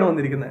ഇവിടെയാണ്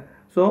വന്നിരിക്കുന്നത്.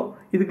 സോ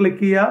ഇത്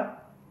ക്ലിക്ക് ചെയ്യുക,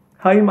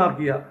 ഹൈ മാർക്ക്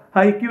ചെയ്യുക.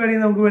 ഹൈക്ക്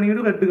വേണമെങ്കിൽ നമുക്ക് വേണമെങ്കിൽ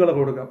ഒരു റെഡ് കളർ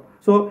കൊടുക്കാം.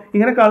 സോ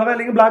ഇങ്ങനെ കളർ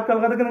അല്ലെങ്കിൽ ബ്ലാക്ക്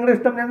കളർ അതൊക്കെ നിങ്ങളുടെ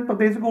ഇഷ്ടം. ഞാൻ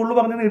പ്രത്യേകിച്ച് കൂടുതൽ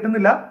പറഞ്ഞ്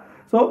നീട്ടുന്നില്ല.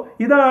 സോ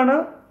ഇതാണ്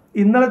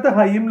ഇന്നലത്തെ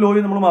ഹൈയും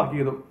ലോയും നമ്മൾ മാർക്ക്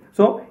ചെയ്തു.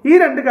 സോ ഈ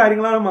രണ്ട്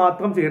കാര്യങ്ങളാണ്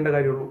മാത്രം ചെയ്യേണ്ട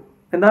കാര്യമുള്ളൂ.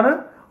 എന്താണ്?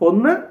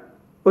 ഒന്ന്,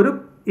 ഒരു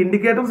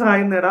ഇൻഡിക്കേറ്റർ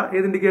സഹായം നേടാം.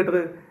 ഏത് ഇൻഡിക്കേറ്റർ?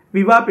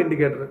 വിവാപ്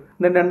ഇൻഡിക്കേറ്റർ.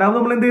 രണ്ടാമത്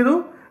നമ്മൾ എന്ത് ചെയ്തു?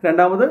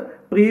 രണ്ടാമത്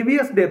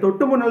പ്രീവിയസ് ഡേ,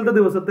 തൊട്ട് മുന്നത്തെ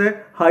ദിവസത്തെ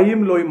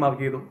ഹൈയും ലോയും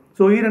മാർക്ക് ചെയ്തു.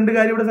 സോ ഈ രണ്ട്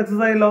കാര്യം ഇവിടെ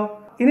സക്സസ് ആയല്ലോ.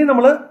 ഇനി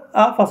നമ്മൾ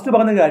ആ ഫസ്റ്റ്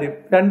പറഞ്ഞ കാര്യം,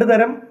 രണ്ട്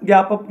തരം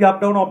gap up gap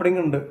down opening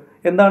ഉണ്ട്.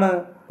 എന്താണ്?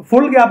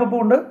 ഫുൾ ഗ്യാപ്പ് അപ്പും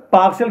ഉണ്ട്,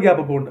 പാർഷ്യൽ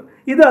ഗ്യാപ്പ് അപ്പും ഉണ്ട്.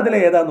 ഇത് അതിൽ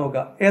ഏതാന്ന്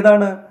നോക്കാം.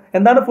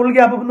 എന്താണ് ഫുൾ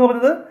ഗ്യാപ്പ് അപ്പ് എന്ന്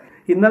പറഞ്ഞത്?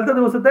 ഇന്നലത്തെ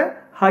ദിവസത്തെ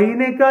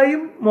ഹൈനേക്കായും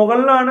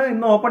മുകളിലാണ്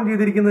ഇന്ന് ഓപ്പൺ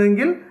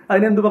ചെയ്തിരിക്കുന്നതെങ്കിൽ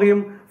അതിനെന്ത് പറയും?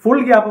 ഫുൾ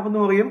ഗ്യാപ്പ് അപ്പ്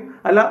എന്ന് പറയും.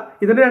 അല്ല,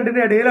 ഇതിന്റെ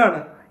രണ്ടിന്റെ ഇടയിലാണ്,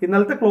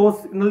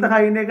 ഇന്നലത്തെ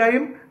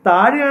ഹൈനേക്കായും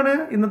താഴെയാണ്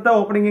ഇന്നത്തെ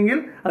ഓപ്പണിംഗ് എങ്കിൽ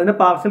അതിന്റെ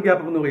പാർഷ്യൽ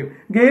ഗ്യാപ്പ് എന്ന് പറയും.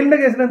 ഗെയിലിന്റെ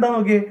കേസിൽ എന്താ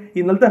നോക്കിയേ?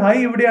 ഇന്നലത്തെ ഹൈ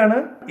ഇവിടെയാണ്,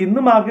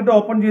 ഇന്ന് മാർക്കറ്റ്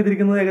ഓപ്പൺ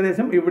ചെയ്തിരിക്കുന്നത്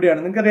ഏകദേശം ഇവിടെയാണ്.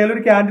 നിങ്ങൾക്ക് അറിയാലോ,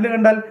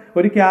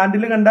 ഒരു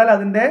ക്യാൻഡിൽ കണ്ടാൽ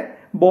അതിന്റെ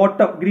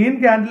ബോട്ടം ഗ്രീൻ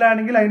ക്യാൻഡിൽ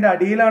ആണെങ്കിൽ അതിന്റെ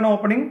അടിയിലാണ്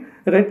ഓപ്പണിംഗ്,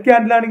 റെഡ്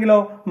ക്യാൻഡിൽ ആണെങ്കിലോ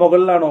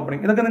മുകളിലാണ്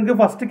ഓപ്പണിംഗ്. ഇതൊക്കെ നിങ്ങൾക്ക്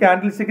ഫസ്റ്റ്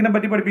ക്യാൻഡിൽ സ്റ്റിക്കിനെ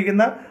പറ്റി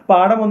പഠിപ്പിക്കുന്ന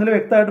പാഠം ഒന്നിൽ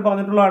വ്യക്തമായിട്ട്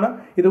പറഞ്ഞിട്ടുള്ളതാണ്.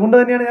 ഇതുകൊണ്ട്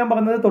തന്നെയാണ് ഞാൻ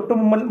പറഞ്ഞത് തൊട്ട്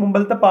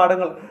മുമ്പത്തെ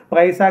പാഠങ്ങൾ,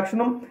 പ്രൈസ്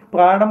ആക്ഷനും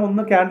പാഠം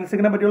ഒന്ന് ക്യാൻഡിൽ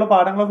സ്റ്റിക്കിനെ പറ്റിയുള്ള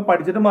പാഠങ്ങളൊക്കെ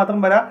പഠിച്ചിട്ട് മാത്രം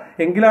വരാം.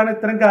 എങ്കിലാണ്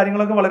ഇത്തരം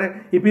കാര്യങ്ങളൊക്കെ വളരെ,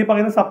 ഇപ്പൊ ഈ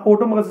പറയുന്ന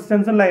സപ്പോർട്ടും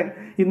റെസിസ്റ്റൻസും ലൈൻ,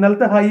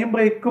 ഇന്നലത്തെ ഹൈയും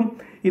ബ്രേക്കും,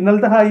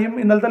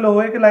 ഇന്നലത്തെ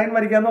ലോയൊക്കെ ലൈൻ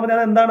വരയ്ക്കാന്ന് പറഞ്ഞാൽ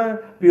എന്താണ്?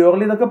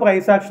 പ്യൂർലി ഇതൊക്കെ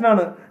പ്രൈസ് ആക്ഷൻ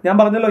ആണ്. ഞാൻ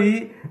പറഞ്ഞല്ലോ,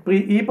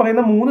 ഈ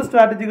പറയുന്ന 3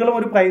 സ്ട്രാറ്റജികളും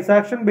ഒരു price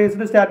action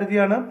based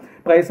സ്ട്രാറ്റജിയാണ്.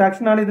 Price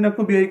action ആണ്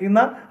ഇതിനൊക്കെ ഉപയോഗിക്കുന്ന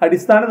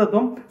അടിസ്ഥാന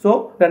തത്വം. സോ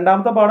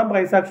രണ്ടാമത്തെ പാഠം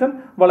പ്രൈസ് ആക്ഷൻ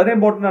വളരെ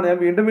ഇമ്പോർട്ടന്റ് ആണ്.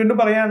 ഞാൻ വീണ്ടും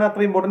പറയാണ്,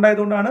 അത്ര ഇമ്പോർട്ടന്റ്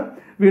ആയതുകൊണ്ടാണ്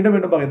വീണ്ടും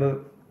പറയുന്നത്.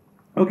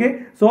 Okay.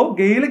 So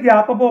GAIL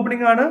gap up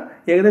opening ആണ്.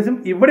 ഏകദേശം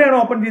ഇവിടെയാണ്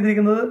ഓപ്പൺ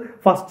ചെയ്തിരിക്കുന്നത്.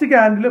 ഫസ്റ്റ്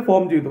ക്യാൻഡിൽ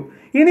ഫോം ചെയ്തു.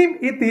 ഇനിയും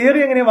ഈ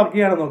തിയറി എങ്ങനെ വർക്ക്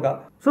ചെയ്യാണെന്ന് നോക്കാം.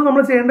 സോ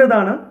നമ്മൾ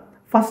ചെയ്യേണ്ടതാണ്,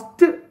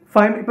 ഫസ്റ്റ്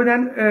ഇപ്പൊ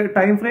ഞാൻ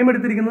ടൈം ഫ്രെയിം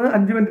എടുത്തിരിക്കുന്നത്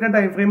 5 മിനിറ്റിന്റെ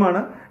ടൈം ഫ്രെയിം ആണ്.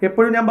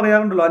 എപ്പോഴും ഞാൻ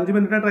പറയാറുണ്ടല്ലോ 5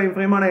 മിനിറ്റിന്റെ ടൈം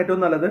ഫ്രെയിം ആണ് ഏറ്റവും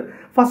നല്ലത്.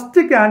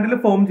 ഫസ്റ്റ് ക്യാൻഡിൽ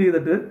ഫോം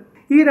ചെയ്തിട്ട്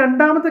ഈ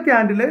രണ്ടാമത്തെ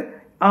ക്യാൻഡിൽ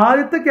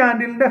ആദ്യത്തെ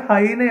ക്യാൻഡിലിന്റെ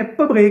ഹൈനെ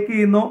എപ്പോൾ ബ്രേക്ക്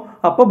ചെയ്യുന്നോ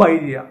അപ്പോൾ ബൈ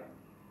ചെയ്യാം.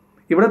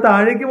 ഇവിടെ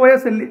താഴേക്ക് പോയ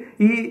സെല്ല്,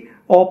 ഈ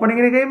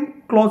ഓപ്പണിങ്ങിനേക്കായും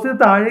ക്ലോസ്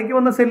ചെയ്ത് താഴേക്ക്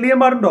വന്ന സെല്ല്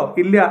ചെയ്യാൻ പാടുണ്ടോ?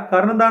 ഇല്ല.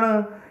 കാരണം എന്താണ്?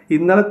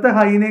 ഇന്നലത്തെ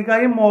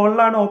ഹൈനേക്കായും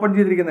മുകളിലാണ് ഓപ്പൺ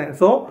ചെയ്തിരിക്കുന്നത്.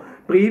 സോ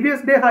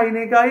പ്രീവിയസ് ഡേ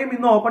ഹൈനേക്കായും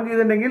ഇന്ന് ഓപ്പൺ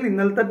ചെയ്തിട്ടുണ്ടെങ്കിൽ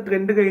ഇന്നലത്തെ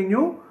ട്രെൻഡ്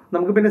കഴിഞ്ഞു,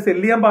 നമുക്ക് പിന്നെ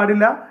സെല് ചെയ്യാൻ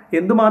പാടില്ല.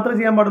 എന്ത് മാത്രമേ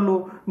ചെയ്യാൻ പാടുള്ളൂ?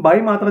 ബൈ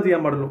മാത്രമേ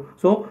ചെയ്യാൻ പാടുള്ളൂ.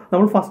 സോ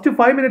നമ്മൾ ഫസ്റ്റ്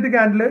 5 മിനിറ്റ്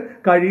ക്യാൻഡിൽ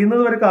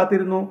കഴിയുന്നത് വരെ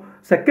കാത്തിരുന്നു.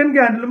 സെക്കൻഡ്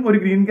ക്യാൻഡിലും ഒരു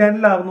ഗ്രീൻ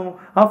ക്യാൻഡിലായിരുന്നു.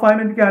 ആ 5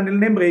 മിനിറ്റ്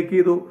ക്യാൻഡിലിനെയും ബ്രേക്ക്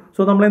ചെയ്തു.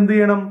 സോ നമ്മൾ എന്ത്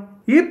ചെയ്യണം?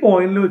 ഈ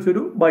പോയിന്റിൽ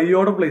വെച്ചൊരു ബൈ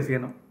ഓർഡർ പ്ലേസ്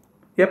ചെയ്യണം.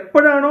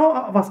 എപ്പോഴാണോ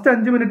ഫസ്റ്റ്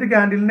 5 മിനിറ്റ്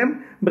ക്യാൻഡിലിനെയും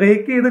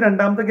ബ്രേക്ക് ചെയ്ത്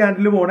രണ്ടാമത്തെ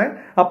ക്യാൻഡിൽ പോണേ,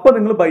 അപ്പൊ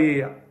നിങ്ങൾ ബൈ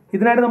ചെയ്യുക.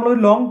 ഇതിനായിട്ട് നമ്മൾ ഒരു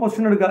ലോങ്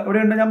പൊസിഷൻ എടുക്കുക. ഇവിടെ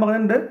ഉണ്ട്, ഞാൻ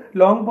പറഞ്ഞിട്ടുണ്ട്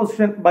ലോങ്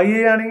പൊസിഷൻ. ബൈ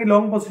ചെയ്യുകയാണെങ്കിൽ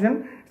ലോങ് പൊസിഷൻ,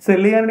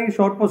 സെല് ചെയ്യുകയാണെങ്കിൽ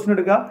ഷോർട്ട് പൊസിഷൻ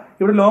എടുക്കുക.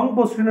 ഇവിടെ ലോങ്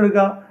പൊസിഷൻ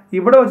എടുക്കുക.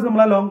 ഇവിടെ വെച്ച്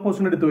നമ്മൾ ആ ലോങ്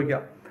പൊസിഷൻ എടുത്ത്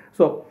വെക്കാം.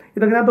 സോ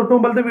ഇതൊക്കെ ഞാൻ തൊട്ട്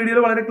മുമ്പത്തെ വീഡിയോയിൽ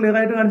വളരെ ക്ലിയർ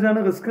ആയിട്ട് കാണിച്ചാണ്.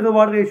 റിസ്ക്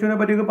റിവാർഡ് റേഷ്യോനെ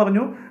പറ്റിയൊക്കെ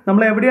പറഞ്ഞു.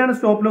 നമ്മൾ എവിടെയാണ്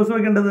സ്റ്റോപ്പ് ലോസ്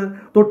വെക്കേണ്ടത്?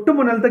 തൊട്ട്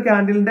മുന്നത്തെ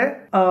ക്യാൻഡിലിന്റെ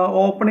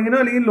ഓപ്പണിങ്ങിനോ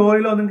അല്ലെങ്കിൽ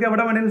ലോയിലോ നിങ്ങൾക്ക്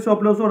എവിടെ വേണമെങ്കിലും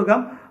സ്റ്റോപ്പ് ലോസ് കൊടുക്കാം.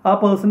 ആ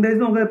പെർസെന്റേജ്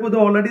നോക്കുക. ഇപ്പോൾ ഇത്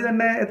ഓൾറെഡി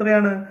തന്നെ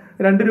എത്രയാണ്?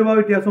 2 രൂപ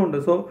വ്യത്യാസമുണ്ട്.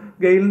 സോ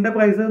ഗെയിലിന്റെ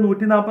പ്രൈസ്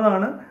 140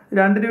 ആണ്.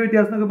 2 രൂപ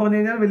വ്യത്യാസം എന്നൊക്കെ പറഞ്ഞു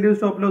കഴിഞ്ഞാൽ വലിയൊരു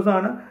സ്റ്റോപ്പ് ലോസ്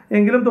ആണ്.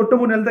 എങ്കിലും തൊട്ട്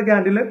മുന്നത്തെ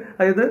ക്യാൻഡിൽ,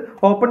 അതായത്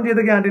ഓപ്പൺ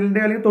ചെയ്ത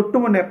ക്യാൻഡിലിന്റെ അല്ലെങ്കിൽ തൊട്ട്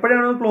മുന്നേ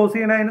എപ്പോഴാണ് ക്ലോസ്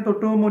ചെയ്യണത് അതിന്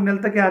തൊട്ട്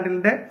മുന്നത്തെ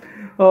ക്യാൻഡിലിന്റെ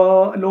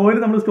ലോയിൽ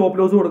നമ്മൾ സ്റ്റോപ്പ്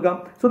ലോസ് കൊടുക്കാം.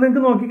 സോ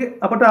നിങ്ങൾക്ക് നോക്കി.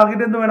 അപ്പൊ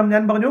ടാർഗറ്റ് എന്ത് വേണം?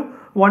 ഞാൻ പറഞ്ഞു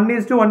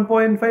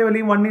 1:1.5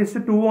 അല്ലെങ്കിൽ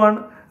 1:2 ആണ്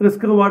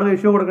റിസ്ക് റിവാർഡ്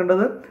റേഷ്യോ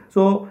കൊടുക്കേണ്ടത്.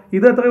 സോ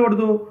ഇത് എത്ര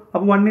കൊടുത്തു?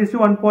 അപ്പൊ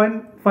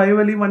 1:1.5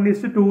 അല്ലെങ്കിൽ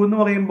 1:2 എന്ന്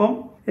പറയുമ്പോൾ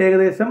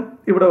ഏകദേശം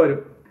ഇവിടെ വരും.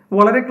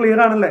 വളരെ ക്ലിയർ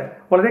ആണല്ലേ?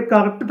 വളരെ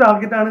കറക്റ്റ്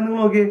ടാർഗറ്റ് ആണ്. നിങ്ങൾ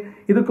നോക്കിയേ,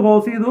 ഇത്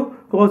ക്രോസ്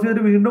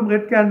ചെയ്തിട്ട് വീണ്ടും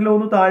റെഡ് ക്യാൻഡിൽ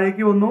വന്നു,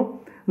 താഴേക്ക് വന്നു.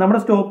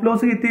 നമ്മുടെ സ്റ്റോപ്പ്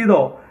ലോസ് ഹിറ്റ്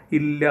ചെയ്തോ?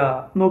 ഇല്ല.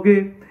 നോക്കി.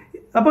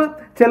 അപ്പൊ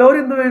ചിലവർ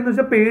എന്ത് ചെയ്യുന്ന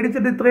വെച്ചാൽ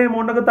പേടിച്ചിട്ട് ഇത്രയും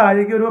എമൗണ്ട് ഒക്കെ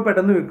താഴേക്ക് വരുമ്പോൾ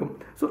പെട്ടെന്ന് വെക്കും.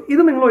 സോ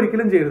ഇത് നിങ്ങൾ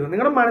ഒരിക്കലും ചെയ്യരുത്.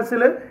 നിങ്ങളുടെ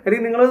മനസ്സിൽ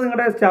അല്ലെങ്കിൽ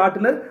നിങ്ങളുടെ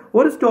ചാർട്ടിൽ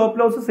ഒരു സ്റ്റോപ്പ്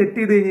ലോസ് സെറ്റ്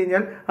ചെയ്ത് കഴിഞ്ഞ്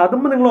കഴിഞ്ഞാൽ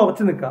അതുമ്പോൾ നിങ്ങൾ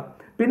ഉറച്ചു നിൽക്കുക.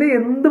 പിന്നെ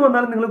എന്ത്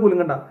വന്നാലും നിങ്ങൾ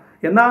കുലുങ്ങണ്ട.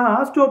 എന്നാൽ ആ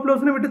സ്റ്റോപ്പ്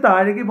ലോസിനെ വിട്ട്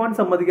താഴേക്ക് പോകാൻ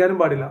സമ്മതിക്കാനും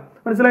പാടില്ല.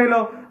 മനസ്സിലായല്ലോ?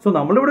 സോ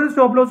നമ്മളിവിടെ ഒരു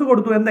സ്റ്റോപ്പ് ലോസ്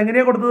കൊടുത്തു.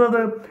 എങ്ങനെയാണ് കൊടുത്തത്? അത്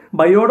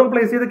ബൈ ഓർഡർ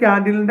പ്ലേസ് ചെയ്ത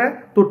ക്യാൻഡിലിന്റെ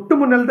തൊട്ട്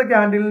മുന്നിലത്തെ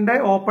ക്യാൻഡിലിന്റെ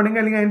ഓപ്പണിംഗ്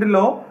അല്ലെങ്കിൽ അതിന്റെ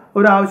ലോ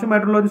ഒരു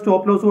ആവശ്യമായിട്ടുള്ള ഒരു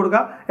സ്റ്റോപ്പ് ലോസ് കൊടുക്കുക,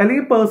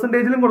 അല്ലെങ്കിൽ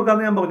പെർസെന്റേജിലും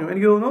കൊടുക്കാമെന്ന് ഞാൻ പറഞ്ഞു.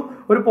 എനിക്ക് തോന്നുന്നു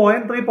ഒരു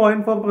 0.3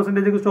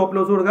 0.4% സ്റ്റോപ്പ്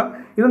ലോസ് കൊടുക്കാം.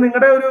 ഇത്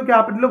നിങ്ങളുടെ ഒരു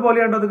ക്യാപിറ്റൽ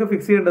പോലെയാണ് അതൊക്കെ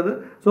ഫിക്സ് ചെയ്യേണ്ടത്.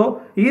 സോ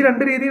ഈ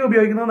രണ്ട് രീതിയും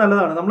ഉപയോഗിക്കുന്നത്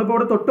നല്ലതാണ്. നമ്മളിപ്പോൾ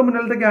ഇവിടെ തൊട്ട്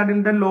മുന്നിലത്തെ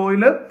ക്യാൻഡിലിന്റെ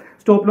ലോയിൽ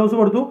സ്റ്റോപ്പ് ലോസ്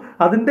കൊടുത്തു.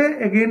 അതിന്റെ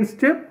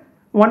എഗെയിൻസ്റ്റ്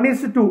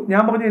 1:2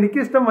 ഞാൻ പറഞ്ഞു എനിക്ക്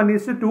ഇഷ്ടം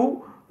 1:2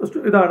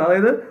 ഇതാണ്.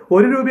 അതായത്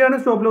 1 രൂപയാണ്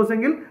സ്റ്റോപ്പ് ലോസ്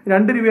എങ്കിൽ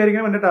 2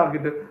 രൂപയായിരിക്കണം എന്റെ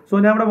ടാർഗറ്റ്. സോ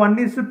ഞാൻ ഇവിടെ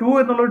 1:2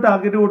 എന്നുള്ളൊരു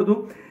ടാർഗറ്റ് കൊടുത്തു.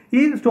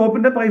 ഈ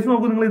സ്റ്റോപ്പിന്റെ പ്രൈസ്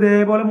നോക്കൂ നിങ്ങൾ,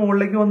 ഇതേപോലെ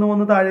മുകളിലേക്ക്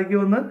വന്ന് താഴേക്ക്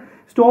വന്ന്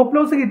സ്റ്റോപ്പ്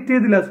ലോസ് ഹിറ്റ്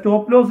ചെയ്തില്ല.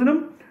 സ്റ്റോപ്പ് ലോസിനും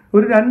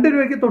ഒരു 2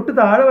 രൂപയ്ക്ക് തൊട്ട്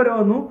താഴെ വരെ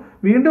വന്നു.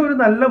 വീണ്ടും ഒരു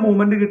നല്ല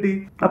മൂവ്മെന്റ് കിട്ടി.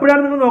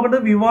 അപ്പോഴാണ് നിങ്ങൾ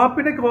നോക്കേണ്ടത്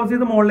വിവാപ്പിനെ ക്രോസ്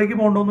ചെയ്ത് മുകളിലേക്ക്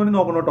പോകണ്ടോന്ന്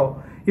നോക്കണം കേട്ടോ.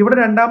 ഇവിടെ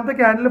രണ്ടാമത്തെ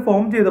ക്യാൻഡിൽ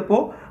ഫോം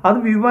ചെയ്തപ്പോൾ അത്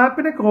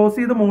വിവാപ്പിനെ ക്രോസ്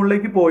ചെയ്ത്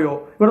മുകളിലേക്ക് പോയോ?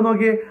 ഇവിടെ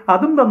നോക്കിയേ,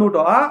 അതും തന്നു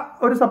കേട്ടോ. ആ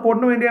ഒരു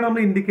സപ്പോർട്ടിന് വേണ്ടിയാണ്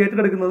നമ്മൾ ഇൻഡിക്കേറ്റർ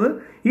എടുക്കുന്നത്.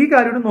 ഈ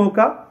കാര്യം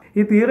നോക്കാം.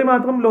 ഈ തിയറി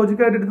മാത്രം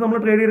ലോജിക്കായിട്ട് എടുത്ത് നമ്മൾ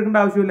ട്രേഡ് എടുക്കേണ്ട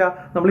ആവശ്യമില്ല.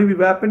 നമ്മൾ ഈ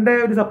വിവാപ്പിന്റെ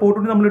ഒരു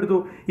സപ്പോർട്ട് നമ്മൾ എടുത്തു.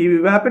 ഈ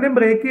വിവാപ്പിനെ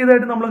ബ്രേക്ക്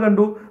ചെയ്തായിട്ട് നമ്മൾ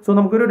കണ്ടു. സോ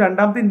നമുക്കൊരു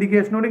രണ്ടാമത്തെ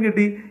ഇൻഡിക്കേഷനോടും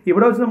കിട്ടി.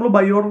 ഇവിടെ വെച്ച് നമ്മൾ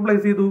ബൈ ഓർഡർ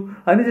പ്ലേസ് ചെയ്തു.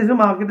 അതിനുശേഷം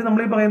മാർക്കറ്റ്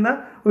നമ്മൾ ഈ പറയുന്ന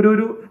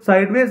ഒരു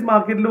സൈഡ് വേസ്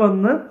മാർക്കറ്റിൽ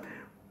വന്ന്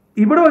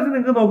ഇവിടെ വെച്ച്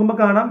നിങ്ങൾക്ക് നോക്കുമ്പോൾ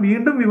കാണാം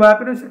വീണ്ടും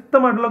വിവാപ്പിന്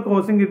ശക്തമായിട്ടുള്ള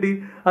ക്രോസിംഗ് കിട്ടി.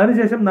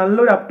 അതിനുശേഷം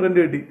നല്ലൊരു അപ് ട്രെൻഡ്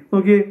കിട്ടി.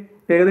 നോക്കിയേ,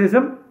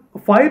 ഏകദേശം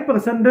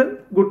 5%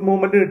 ഗുഡ്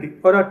മൂവ്മെന്റ് കിട്ടി.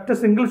 ഒരൊറ്റ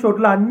സിംഗിൾ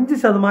ഷോട്ടിൽ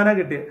 5%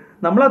 കിട്ടിയത്.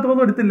 നമ്മൾ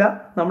അത്രയൊന്നും എടുത്തില്ല.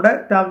 നമ്മുടെ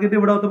ടാർഗറ്റ്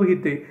ഇവിടെ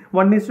ഹിറ്റ് ചെയ്യും.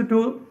 1:2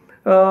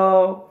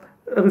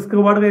 റിസ്ക്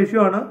റിവാർഡ്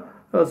റേഷ്യോ ആണ്.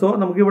 സോ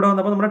നമുക്ക് ഇവിടെ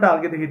വന്നപ്പോൾ നമ്മുടെ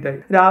ടാർഗറ്റ് ഹിറ്റായി.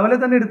 രാവിലെ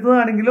തന്നെ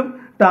എടുത്തതാണെങ്കിലും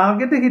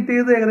ടാർഗറ്റ് ഹിറ്റ്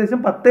ചെയ്ത് ഏകദേശം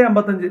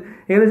 10:55,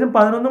 ഏകദേശം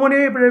 11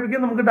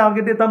 മണിയായപ്പോഴേക്കും നമുക്ക്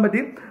ടാർഗറ്റ് എത്താൻ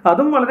പറ്റി.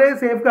 അതും വളരെ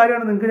സേഫ്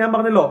കാര്യമാണ്. നിങ്ങൾക്ക് ഞാൻ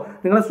പറഞ്ഞല്ലോ,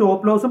 നിങ്ങളുടെ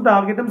സ്റ്റോപ്പ് ലോസും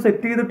ടാർഗറ്റും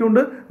സെറ്റ്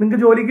ചെയ്തിട്ടുണ്ട്. നിങ്ങൾക്ക്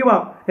ജോലിക്ക്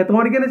പോകാം. എത്ര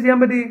മണിക്ക് തന്നെ ചെയ്യാൻ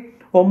പറ്റി?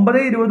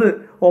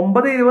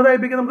 9:20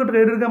 ആയപ്പോഴേക്കും നമുക്ക്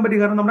ട്രേഡ് എടുക്കാൻ പറ്റി.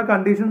 കാരണം നമ്മുടെ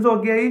കണ്ടീഷൻസ്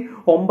ഓക്കെ ആയി.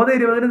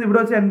 9:20 ഇവിടെ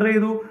വെച്ച് എൻ്റർ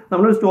ചെയ്തു.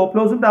 നമ്മൾ സ്റ്റോപ്പ്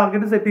ലോസും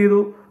ടാർഗറ്റും സെറ്റ് ചെയ്തു.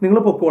 നിങ്ങൾ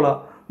പൊക്കോളാം.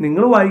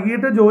 നിങ്ങൾ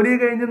വൈകിട്ട് ജോലി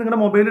കഴിഞ്ഞ് നിങ്ങളുടെ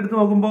മൊബൈൽ എടുത്ത്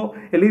നോക്കുമ്പോൾ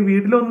അല്ലെങ്കിൽ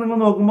വീട്ടിൽ വന്ന് നിങ്ങൾ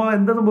നോക്കുമ്പോൾ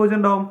എന്താ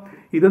സംഭവിച്ചിട്ടുണ്ടാവും?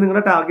 ഇത്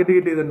നിങ്ങളുടെ ടാർഗറ്റ്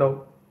ഹിറ്റ് ചെയ്തിട്ടുണ്ടാവും.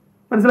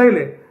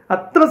 മനസ്സിലായില്ലേ?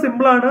 അത്ര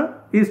സിമ്പിളാണ്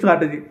ഈ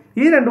സ്ട്രാറ്റജി.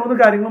 ഈ 2-3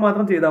 കാര്യങ്ങൾ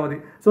മാത്രം ചെയ്താൽ മതി.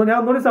 സോ ഞാൻ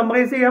ഒന്നുകൂടി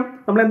സമ്മറൈസ് ചെയ്യാം.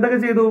 നമ്മൾ എന്തൊക്കെ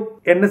ചെയ്തു?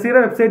 NSEയുടെ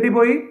വെബ്സൈറ്റിൽ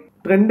പോയി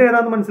ട്രെൻഡ്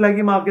ഏതാണെന്ന്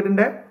മനസ്സിലാക്കി.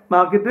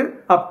 മാർക്കറ്റ്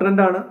അപ്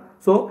ട്രെൻഡ് ആണ്.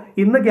 സോ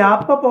ഇന്ന്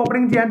ഗ്യാപ്പ് അപ്പ്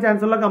ഓപ്പണിംഗ് ചെയ്യാൻ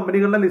ചാൻസ് ഉള്ള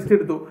കമ്പനികളുടെ ലിസ്റ്റ്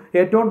എടുത്തു.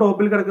 ഏറ്റവും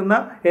ടോപ്പിൽ കിടക്കുന്ന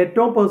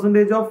ഏറ്റവും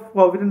പെർസെന്റേജ് ഓഫ്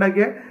പ്രോഫിറ്റ്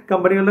ഉണ്ടാക്കിയ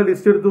കമ്പനികളുടെ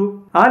ലിസ്റ്റ് എടുത്തു.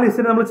 ആ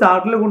ലിസ്റ്റിനെ നമ്മൾ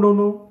ചാർട്ടിൽ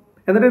കൊണ്ടുവന്നു.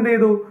 എന്നിട്ട് എന്ത്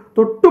ചെയ്തു?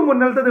 തൊട്ടു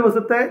മുന്നിലത്തെ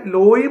ദിവസത്തെ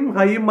ലോയും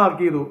ഹൈയും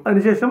മാർക്ക് ചെയ്തു.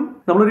 അതിനുശേഷം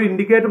നമ്മളൊരു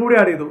ഇൻഡിക്കേറ്റർ കൂടി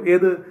ആഡ് ചെയ്തു.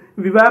 ഏത്?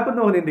 വിവാപ്പ്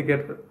എന്ന് പറഞ്ഞ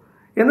ഇൻഡിക്കേറ്റർ.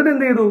 എന്നിട്ട്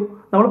എന്ത് ചെയ്തു?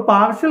 നമ്മൾ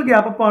പാർഷ്യൽ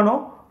ഗ്യാപ്പ് അപ്പ് ആണോ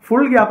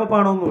ഫുൾ ഗ്യാപ്പ് അപ്പ്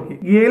ആണോ എന്ന് നോക്കി.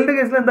 ഗെയിലിന്റെ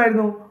കേസിൽ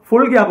എന്തായിരുന്നു?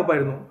 ഫുൾ ഗ്യാപ്പ് അപ്പ്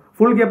ആയിരുന്നു.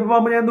 ഫുൾ ഗ്യാപ്പ് അപ്പ്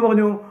ആകുമ്പോൾ ഞാൻ എന്ത്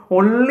പറഞ്ഞു?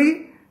 ഓൺലി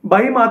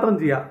ബൈ മാത്രം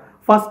ചെയ്യാം.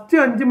 ഫസ്റ്റ്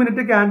 5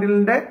 മിനിറ്റ്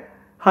ക്യാൻഡിലിന്റെ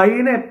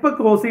ഹൈനെ എപ്പോൾ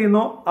ക്രോസ്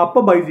ചെയ്യുന്നോ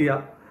അപ്പോൾ ബൈ ചെയ്യുക.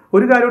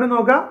 ഒരു കാര്യം കൂടി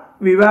നോക്കാം,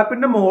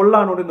 വിവാപ്പിന്റെ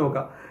മുകളിലാണോ കൂടി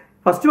നോക്കാം.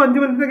 ഫസ്റ്റ് 5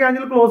 മിനിറ്റിന്റെ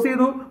ക്യാൻഡിൽ ക്ലോസ്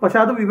ചെയ്തു. പക്ഷെ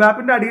അത്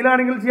വിവാപ്പിന്റെ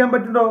അടിയിലാണെങ്കിൽ ചെയ്യാൻ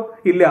പറ്റുണ്ടോ?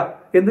 ഇല്ല.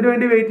 എന്തിനു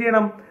വേണ്ടി വെയിറ്റ്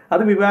ചെയ്യണം?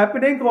 അത്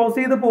വിവാപ്പിനെയും ക്രോസ്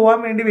ചെയ്ത് പോകാൻ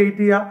വേണ്ടി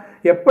വെയിറ്റ്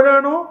ചെയ്യുക.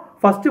 എപ്പോഴാണോ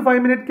ഫസ്റ്റ്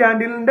 5 മിനിറ്റ്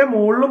ക്യാൻഡിലിന്റെ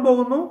മുകളിലും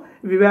പോകുന്നു,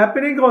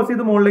 വിവാപ്പിനെയും ക്രോസ്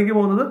ചെയ്ത് മുകളിലേക്ക്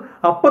പോകുന്നത്,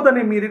 അപ്പൊ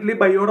തന്നെ ഇമ്മീഡിയറ്റ്ലി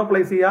ബൈ ഓർഡർ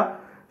പ്ലേസ് ചെയ്യുക.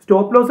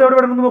 സ്റ്റോപ്പ് ലോസ് എവിടെ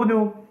വേണമെന്ന്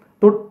പറഞ്ഞു?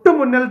 തൊട്ട്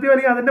മുന്നിലത്തെയോ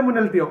അല്ലെങ്കിൽ അതിന്റെ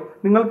മുന്നിലത്തെയോ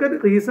നിങ്ങൾക്ക്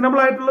റീസണബിൾ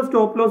ആയിട്ടുള്ള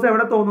സ്റ്റോപ്പ് ലോസ്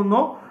എവിടെ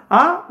തോന്നുന്നോ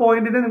ആ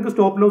പോയിന്റിനെ നിങ്ങൾക്ക്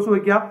സ്റ്റോപ്പ് ലോസ്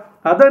വയ്ക്കാം.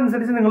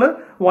 അതനുസരിച്ച് നിങ്ങൾ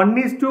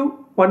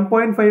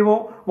 1:1.5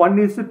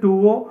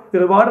 1:2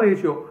 റിവാർഡ്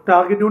റേഷ്യോ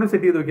ടാർഗറ്റ് കൂടി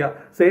സെറ്റ് ചെയ്ത് വെക്കുക.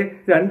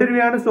 2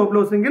 രൂപയാണ് സ്റ്റോപ്പ്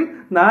ലോസ് എങ്കിൽ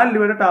 4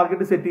 രൂപയുടെ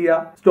ടാർഗറ്റ് സെറ്റ് ചെയ്യുക.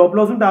 സ്റ്റോപ്പ്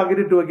ലോസും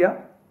ടാർഗറ്റ് ഇട്ട് വെക്കുക.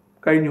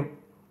 കഴിഞ്ഞു.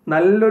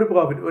 നല്ലൊരു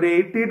പ്രോഫിറ്റ്. ഒരു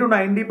 80 to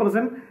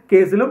 90%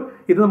 കേസിലും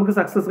ഇത് നമുക്ക്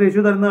സക്സസ്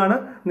റേഷ്യോ തരുന്നതാണ്.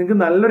 നിങ്ങൾക്ക്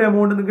നല്ലൊരു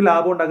എമൗണ്ട് നിങ്ങൾക്ക്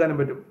ലാഭം ഉണ്ടാക്കാനും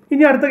പറ്റും.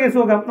 ഇനി അടുത്ത കേസ്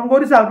നോക്കാം. നമുക്ക്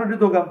ഒരു ചാർട്ട്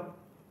എടുത്ത് നോക്കാം.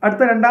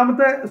 അടുത്ത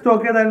രണ്ടാമത്തെ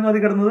സ്റ്റോക്ക് ഏതായിരുന്നു? അത്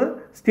കിടന്നത്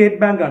സ്റ്റേറ്റ്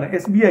ബാങ്ക് ആണ്.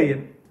 SBIN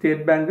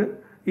state bank.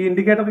 ഈ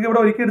ഇൻഡിക്കേറ്റർക്ക് ഇവിടെ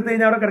ഒരിക്കൽ എടുത്തു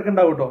കഴിഞ്ഞാൽ അവിടെ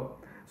കിടക്കണ്ടാവും കേട്ടോ.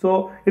 സോ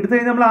എടുത്തു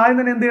കഴിഞ്ഞാൽ നമ്മൾ ആദ്യം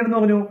തന്നെ എന്ത് ചെയ്യണമെന്ന്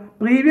പറഞ്ഞു?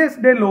 Previous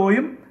day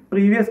ലോയും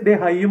previous day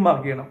ഹൈയും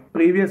mark ചെയ്യണം.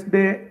 പ്രീവിയസ്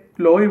ഡേ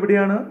ലോ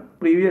ഇവിടെയാണ്,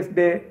 പ്രീവിയസ്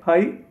ഡേ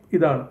ഹൈ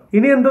ഇതാണ്.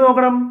 ഇനി എന്ത്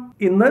നോക്കണം?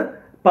 ഇന്ന്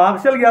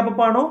പാർഷ്യൽ ഗ്യാപ്പ്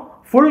അപ്പ് ആണോ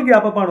ഫുൾ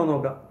ഗ്യാപ്പ് അപ്പ് ആണോ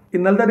നോക്കാം.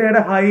 ഇന്നലത്തെ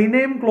ഡേയുടെ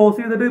ഹൈനെയും ക്ലോസ്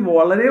ചെയ്തിട്ട്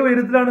വളരെ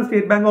ഉയരത്തിലാണ്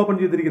സ്റ്റേറ്റ് ബാങ്ക് ഓപ്പൺ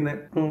ചെയ്തിരിക്കുന്നത്.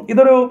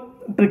 ഇതൊരു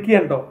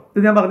ട്രിക്കിയാണ് കേട്ടോ.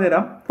 ഇത് ഞാൻ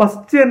പറഞ്ഞുതരാം.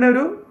 ഫസ്റ്റ് തന്നെ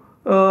ഒരു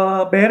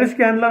ബെയറിഷ്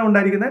ക്യാൻഡിലാണ്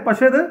ഉണ്ടായിരിക്കുന്നത്.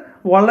 പക്ഷെ ഇത്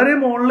വളരെ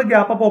മുകളിൽ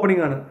ഗ്യാപ്പ് അപ്പ്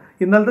ഓപ്പണിംഗ് ആണ്.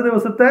 ഇന്നലത്തെ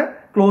ദിവസത്തെ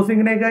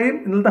ക്ലോസിങ്ങിനേക്കായും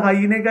ഇന്നലത്തെ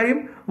ഹൈനേക്കായും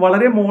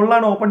വളരെ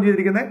മുകളിലാണ് ഓപ്പൺ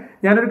ചെയ്തിരിക്കുന്നത്.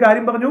 ഞാനൊരു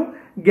കാര്യം പറഞ്ഞു,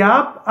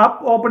 ഗ്യാപ്പ്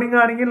അപ്പ് ഓപ്പണിംഗ്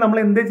ആണെങ്കിൽ നമ്മൾ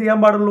എന്തേ ചെയ്യാൻ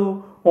പാടുള്ളൂ?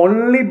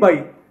 Only by.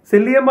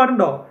 സെല് ചെയ്യാൻ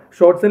പാടുണ്ടോ?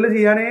 ഷോർട്ട് സെല്ല്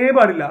ചെയ്യാനേ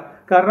പാടില്ല.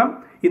 കാരണം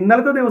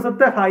ഇന്നലത്തെ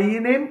ദിവസത്തെ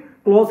ഹൈനെയും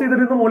ക്ലോസ്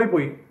ചെയ്തിട്ട് മുകളിൽ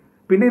പോയി.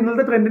 പിന്നെ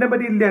ഇന്നലത്തെ ട്രെൻഡിനെ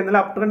പറ്റി ഇല്ല. ഇന്നലെ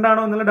അപ് ട്രെൻഡ്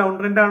ആണോ ഇന്നലെ ഡൗൺ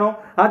ട്രെൻഡ് ആണോ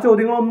ആ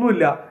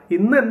ചോദ്യങ്ങളൊന്നുമില്ല.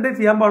 ഇന്ന് എന്തേ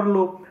ചെയ്യാൻ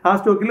പാടുള്ളൂ? ആ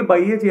സ്റ്റോക്കിൽ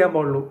ബൈയെ ചെയ്യാൻ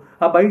പാടുള്ളൂ.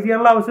 ആ ബൈ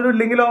ചെയ്യാനുള്ള അവസരം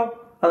ഇല്ലെങ്കിലോ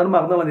അതാണ്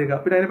മറന്നു കളഞ്ഞേക്കുക.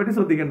 പിന്നെ അതിനെപ്പറ്റി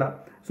ശ്രദ്ധിക്കേണ്ട.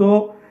 സോ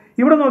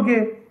ഇവിടെ നോക്കിയേ,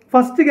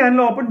 ഫസ്റ്റ്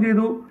ക്യാൻഡിൽ ഓപ്പൺ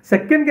ചെയ്തു.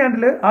 സെക്കൻഡ്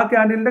ക്യാൻഡിൽ ആ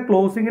ക്യാൻഡിലിന്റെ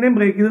ക്ലോസിങ്ങിനെയും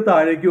ബ്രേക്ക് ചെയ്ത്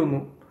താഴേക്ക് വന്നു.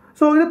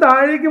 സോ ഇത്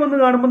താഴേക്ക് വന്ന്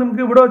കാണുമ്പോൾ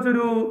നമുക്ക് ഇവിടെ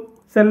വെച്ചൊരു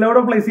സെൽ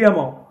ഓർഡർ പ്ലേസ്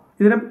ചെയ്യാമോ?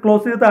 ഇതിനെ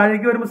ക്ലോസ് ചെയ്ത്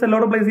താഴേക്ക് വരുമ്പോൾ സെൽ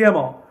ഓർഡർ പ്ലേസ്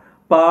ചെയ്യാമോ?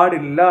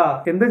 പാടില്ല.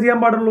 എന്ത് ചെയ്യാൻ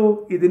പാടുള്ളൂ?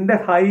 ഇതിന്റെ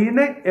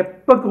ഹൈനെ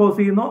എപ്പോൾ ക്രോസ്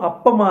ചെയ്യുന്നോ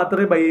അപ്പം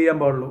മാത്രമേ ബൈ ചെയ്യാൻ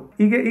പാടുള്ളൂ.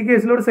 ഈ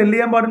കേസിലൂടെ സെല്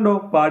ചെയ്യാൻ പാടുണ്ടോ?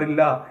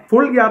 പാടില്ല.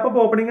 ഫുൾ ഗ്യാപ്പ്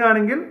അപ്പ് ഓപ്പണിംഗ്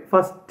ആണെങ്കിൽ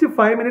ഫസ്റ്റ്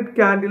 5 മിനിറ്റ്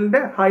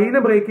ക്യാൻഡിലിന്റെ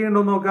ഹൈനെ ബ്രേക്ക്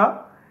ചെയ്യണ്ടോ നോക്കുക,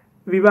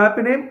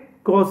 വിവാപ്പിനെയും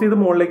ക്രോസ് ചെയ്ത്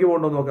മുകളിലേക്ക്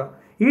പോകണ്ടോ നോക്കുക.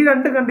 ഈ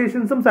 2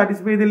 കണ്ടീഷൻസും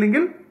സാറ്റിസ്ഫൈ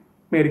ചെയ്തില്ലെങ്കിൽ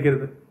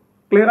മേടിക്കരുത്.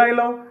 ക്ലിയർ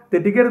ആയല്ലോ?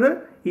 തെറ്റിക്കരുത്.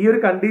 ഈ ഒരു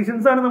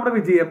കണ്ടീഷൻസ് ആണ് നമ്മുടെ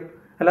വിജയം,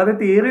 അല്ലാതെ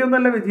തിയറി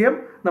ഒന്നല്ല വിജയം,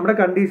 നമ്മുടെ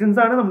കണ്ടീഷൻസ്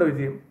ആണ് നമ്മുടെ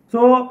വിജയം. സോ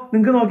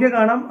നിങ്ങൾക്ക് നോക്കിയാൽ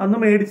കാണാം, അന്ന്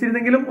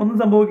മേടിച്ചിരുന്നെങ്കിലും ഒന്നും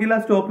സംഭവിക്കില്ല,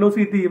 സ്റ്റോപ്പ് ലോസ്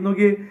ഹിറ്റ് ചെയ്യും.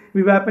 നോക്കിയേ,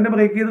 വിവാപ്പിനെ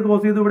ബ്രേക്ക് ചെയ്ത്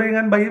ക്രോസ് ചെയ്ത് ഇവിടെ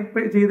ഞാൻ ബൈ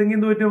ചെയ്തെങ്കിൽ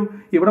എന്ത് പറ്റും?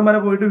 ഇവിടെ വരെ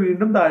പോയിട്ട്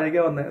വീണ്ടും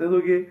താഴേക്ക് വന്നത്. അത്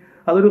നോക്കിയേ,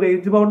 അതൊരു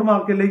റേഞ്ച് ബൗണ്ട്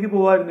മാർക്കറ്റിലേക്ക്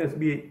പോകാമായിരുന്നു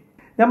SBI.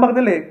 ഞാൻ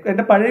പറഞ്ഞില്ലേ,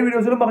 എന്റെ പഴയ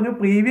വീഡിയോസിലും പറഞ്ഞു,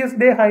 previous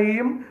day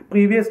ഹൈയും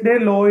previous day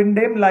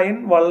ലോയിന്റെയും line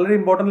വളരെ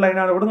ഇമ്പോർട്ടന്റ്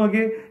ലൈനാണ്. ഇവിടെ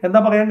നോക്കി എന്താ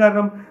പറയാൻ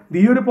കാരണം,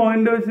 ഈ ഒരു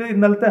പോയിന്റിൽ വെച്ച്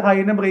ഇന്നലത്തെ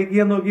ഹൈനെ ബ്രേക്ക്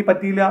ചെയ്യാൻ നോക്കി,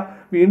 പറ്റിയില്ല,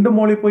 വീണ്ടും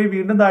മോളിൽ പോയി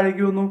വീണ്ടും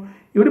താഴേക്ക് വന്നു.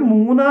 ഒരു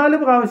 3-4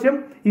 പ്രാവശ്യം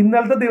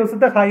ഇന്നലത്തെ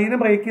ദിവസത്തെ ഹൈനെ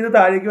ബ്രേക്ക് ചെയ്ത്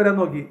താഴേക്ക് വരാൻ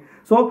നോക്കി.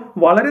 സോ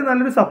വളരെ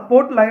നല്ലൊരു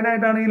സപ്പോർട്ട് ലൈൻ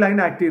ആയിട്ടാണ് ഈ ലൈൻ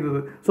ആക്ട് ചെയ്തത്.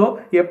 സോ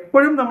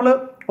എപ്പോഴും നമ്മൾ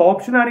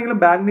ഓപ്ഷൻ ആണെങ്കിലും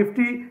ബാങ്ക്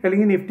നിഫ്റ്റി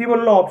അല്ലെങ്കിൽ നിഫ്റ്റി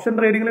പോലുള്ള ഓപ്ഷൻ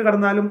ട്രേഡിംഗിൽ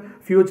കടന്നാലും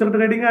ഫ്യൂച്ചർ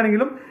ട്രേഡിംഗ്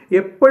ആണെങ്കിലും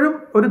എപ്പോഴും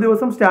ഒരു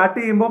ദിവസം സ്റ്റാർട്ട്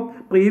ചെയ്യുമ്പോൾ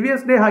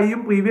previous day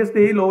ഹൈയും previous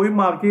day ലോയും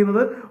mark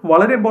ചെയ്യുന്നത്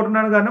വളരെ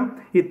ഇമ്പോർട്ടൻ്റ് ആണ്. കാരണം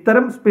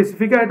ഇത്തരം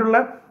സ്പെസിഫിക് ആയിട്ടുള്ള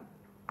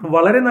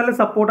വളരെ നല്ല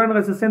സപ്പോർട്ട് ആൻഡ്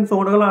റെസിസ്റ്റൻസ്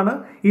സോണുകളാണ്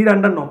ഈ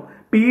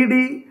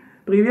 2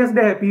 പ്രീവിയസ്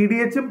ഡേ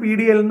PDHും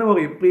PDL എന്ന്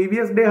പറയും.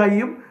 Previous day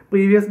ഹൈയും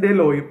previous day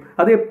ലോയും.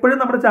 അത് എപ്പോഴും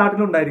നമ്മുടെ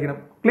ചാർട്ടിൽ ഉണ്ടായിരിക്കണം.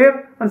 ക്ലിയർ?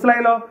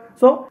 മനസ്സിലായല്ലോ?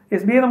 സോ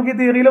SBI നമുക്ക് ഈ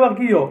തിയറിയിൽ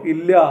വർക്ക് ചെയ്യോ?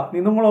 ഇല്ല.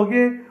 നിങ്ങൾ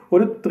നോക്കിയേ,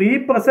 ഒരു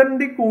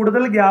 3%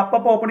 കൂടുതൽ ഗ്യാപ്പ്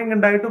അപ്പ് ഓപ്പണിംഗ്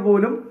ഉണ്ടായിട്ട്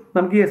പോലും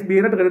നമുക്ക് ഈ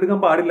SBIയുടെ ട്രേഡ് എടുക്കാൻ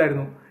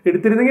പാടില്ലായിരുന്നു.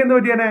 എടുത്തിരുന്നെങ്കിൽ എന്ത്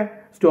പറ്റിയേനെ?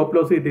 Stop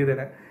loss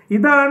കിട്ടിയതേനെ.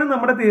 ഇതാണ്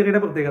നമ്മുടെ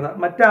തിയറിയുടെ പ്രത്യേകത.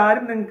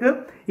 മറ്റാരും നിങ്ങൾക്ക്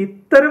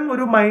ഇത്തരം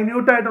ഒരു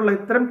മൈന്യൂട്ട് ആയിട്ടുള്ള,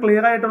 ഇത്തരം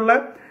ക്ലിയർ ആയിട്ടുള്ള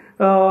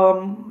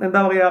എന്താ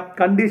പറയുക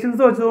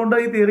കണ്ടീഷൻസ് വെച്ചുകൊണ്ട്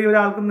ഈ തിയറി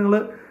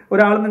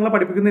ഒരാൾ നിങ്ങളെ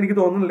പഠിപ്പിക്കുന്ന എനിക്ക്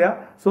തോന്നുന്നില്ല.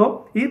 സോ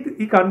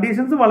ഈ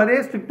കണ്ടീഷൻസ് വളരെ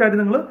സ്ട്രിക്റ്റ് ആയിട്ട്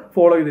നിങ്ങൾ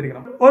ഫോളോ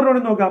ചെയ്തിരിക്കണം.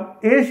 ഒരെണ്ണം നോക്കാം,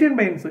 Asian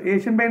paints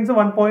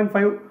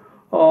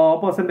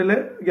 1.5%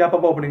 gap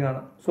up opening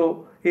ആണ്. സോ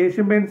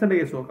ഏഷ്യൻ പെയിന്റ്സിന്റെ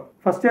കേസ് നോക്കാം.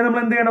 ഫസ്റ്റ് നമ്മൾ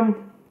എന്ത് ചെയ്യണം?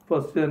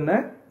 ഫസ്റ്റ് തന്നെ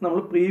നമ്മൾ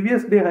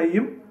previous day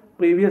ഹൈയും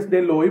previous day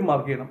ലോയും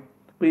mark ചെയ്യണം.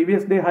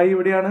 പ്രീവിയസ് ഡേ ഹൈ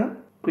ഇവിടെയാണ്,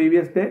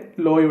 പ്രീവിയസ് ഡേ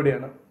ലോ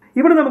ഇവിടെയാണ്.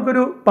 ഇവിടെ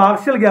നമുക്കൊരു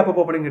പാർഷ്യൽ ഗ്യാപ്പ്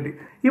അപ്പ് ഓപ്പണിംഗ് കിട്ടി.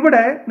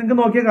 ഇവിടെ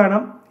നിങ്ങൾക്ക് നോക്കിയാൽ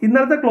കാണാം,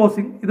 ഇന്നലത്തെ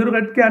ക്ലോസിംഗ് ഇതൊരു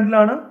റെഡ്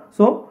ക്യാൻഡിലാണ്.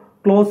 സോ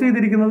ക്ലോസ്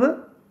ചെയ്തിരിക്കുന്നത്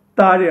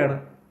താഴെയാണ്.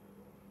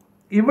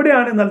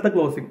 ഇവിടെയാണ് ഇന്നലത്തെ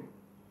ക്ലോസിംഗ്.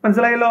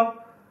 മനസ്സിലായല്ലോ?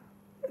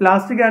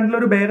 ലാസ്റ്റ് ക്യാൻഡിൽ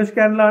ഒരു ബെയറിഷ്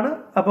ക്യാൻഡിലാണ്.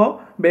 അപ്പോൾ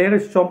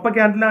ബെയറിഷ് ചൊമ്പ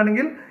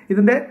ക്യാൻഡിലാണെങ്കിൽ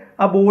ഇതിന്റെ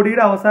ആ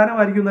ബോഡിയുടെ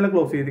അവസാനമായിരിക്കും ഇന്നലെ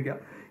ക്ലോസ് ചെയ്തിരിക്കുക.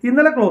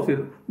 ഇന്നലെ ക്ലോസ്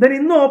ചെയ്തു. ദെൻ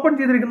ഇന്ന് ഓപ്പൺ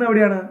ചെയ്തിരിക്കുന്നത്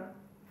എവിടെയാണ്?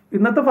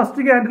 ഇന്നത്തെ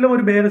ഫസ്റ്റ് ക്യാൻഡിലും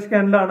ഒരു ബെയറിഷ്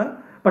ക്യാൻഡിലാണ്,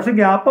 പക്ഷെ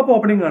ഗ്യാപ്പ് അപ്പ്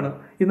ഓപ്പണിംഗ് ആണ്.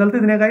 ഇന്നലത്തെ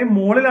ഇതിനേക്കാളും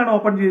മുകളിലാണ്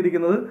ഓപ്പൺ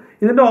ചെയ്തിരിക്കുന്നത്.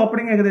 ഇതിന്റെ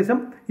ഓപ്പണിംഗ് ഏകദേശം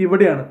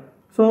ഇവിടെയാണ്.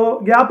 സോ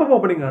ഗ്യാപ്പ് അപ്പ്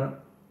ഓപ്പണിംഗ് ആണ്.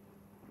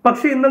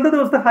 പക്ഷെ ഇന്നലത്തെ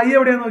ദിവസത്തെ ഹൈ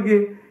എവിടെയാന്ന്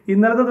നോക്കിയേ,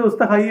 ഇന്നലത്തെ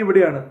ദിവസത്തെ ഹൈ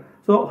ഇവിടെയാണ്.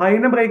 സോ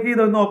ഹൈനെ ബ്രേക്ക്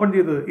ചെയ്തൊന്നും ഓപ്പൺ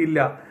ചെയ്തത് ഇല്ല.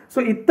 സോ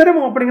ഇത്തരം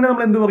ഓപ്പണിങ്ങിനെ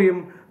നമ്മൾ എന്ത് പറയും?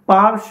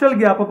 പാർഷ്യൽ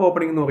ഗ്യാപ്പ് അപ്പ്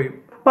ഓപ്പണിംഗ് എന്ന് പറയും.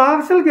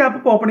 പാർഷ്യൽ ഗ്യാപ്പ്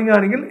അപ്പ് ഓപ്പണിംഗ്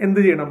ആണെങ്കിൽ എന്ത്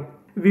ചെയ്യണം?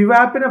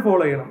 വിവാപ്പിനെ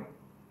ഫോളോ ചെയ്യണം.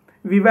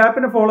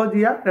 വിവാപ്പിനെ ഫോളോ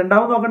ചെയ്യുക.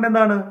 രണ്ടാമത് നോക്കേണ്ടത്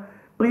എന്താണ്?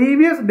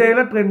 പ്രീവിയസ്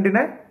ഡേയിലെ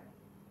ട്രെൻഡിനെ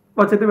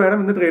വച്ചിട്ട് വേണം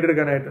ഇന്ന് ട്രേഡ്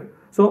എടുക്കാനായിട്ട്.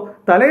 സോ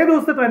തലേ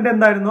ദിവസത്തെ ട്രെൻഡ്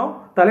എന്തായിരുന്നോ,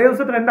 തലേ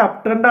ദിവസത്തെ ട്രെൻഡ് അപ്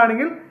ട്രെൻഡ്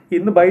ആണെങ്കിൽ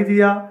ഇന്ന് ബൈ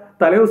ചെയ്യുക,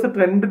 തലേ ദിവസത്തെ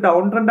ട്രെൻഡ്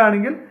ഡൗൺ ട്രെൻഡ്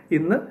ആണെങ്കിൽ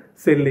ഇന്ന്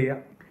സെല് ചെയ്യുക.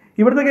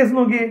 ഇവിടുത്തെ കേസ്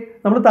നോക്കിയേ,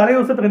 നമ്മൾ തലേ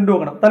ദിവസം ട്രെൻഡ്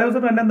നോക്കണം. തലേ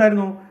ദിവസം ട്രെൻഡ്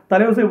എന്തായിരുന്നു?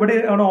 തലേ ദിവസം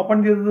ഇവിടെയാണ് ഓപ്പൺ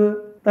ചെയ്തത്.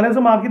 തലേ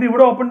ദിവസം മാർക്കറ്റ്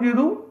ഇവിടെ ഓപ്പൺ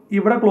ചെയ്തു,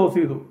 ഇവിടെ ക്ലോസ്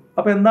ചെയ്തു.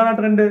 അപ്പൊ എന്താണ് ആ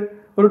ട്രെൻഡ്?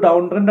 ഒരു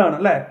ഡൗൺ ട്രെൻഡ് ആണ്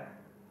അല്ലെ?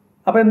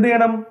 അപ്പൊ എന്ത്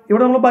ചെയ്യണം?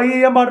 ഇവിടെ നമ്മൾ ബൈ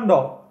ചെയ്യാൻ പാടുണ്ടോ?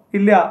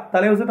 ഇല്ല.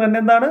 തലേ ദിവസം ട്രെൻഡ്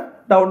എന്താണ്?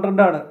 ഡൗൺ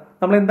ട്രെൻഡ് ആണ്.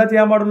 നമ്മൾ എന്താ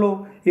ചെയ്യാൻ പാടുള്ളൂ?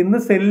 ഇന്ന്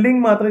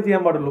സെല്ലിംഗ് മാത്രമേ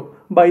ചെയ്യാൻ പാടുള്ളൂ,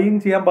 ബൈയിങ്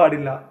ചെയ്യാൻ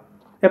പാടില്ല.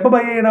 എപ്പൊ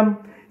ബൈ ചെയ്യണം?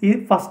 ഈ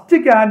ഫസ്റ്റ്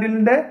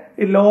ക്യാൻഡിലിന്റെ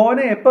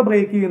ലോനെ എപ്പൊ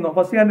ബ്രേക്ക് ചെയ്യുന്നു?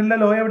 ഫസ്റ്റ് ക്യാൻഡിലിന്റെ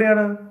ലോ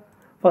എവിടെയാണ്?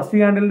 ഫസ്റ്റ്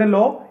ക്യാൻഡിലിന്റെ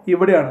ലോ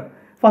ഇവിടെയാണ്.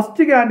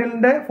 ഫസ്റ്റ്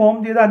ക്യാൻഡിലിന്റെ ഫോം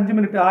ചെയ്ത 5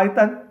 മിനിറ്റ്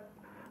ആദ്യത്തെ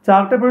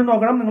ചാർട്ട് എപ്പോഴും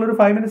നോക്കണം. നിങ്ങളൊരു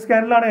 5 മിനിറ്റ്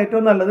ക്യാൻഡിലാണ്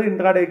ഏറ്റവും നല്ലത്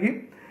ഇൻട്രാഡേക്ക്.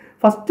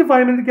 ഫസ്റ്റ്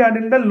 5 മിനിറ്റ്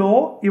ക്യാൻഡിലിന്റെ ലോ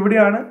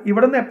ഇവിടെയാണ്.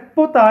 ഇവിടെ നിന്ന്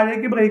എപ്പോൾ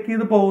താഴേക്ക് ബ്രേക്ക്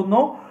ചെയ്ത്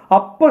പോകുന്നോ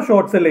അപ്പോൾ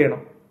ഷോർട്ട് സെല്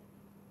ചെയ്യണം.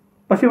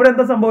 പക്ഷെ ഇവിടെ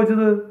എന്താ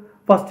സംഭവിച്ചത്?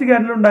 ഫസ്റ്റ്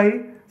ക്യാൻഡിൽ ഉണ്ടായി,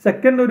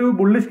 സെക്കൻഡ് ഒരു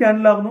ബുള്ളിഷ്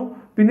ക്യാൻഡിലായിരുന്നു,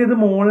 പിന്നെ ഇത്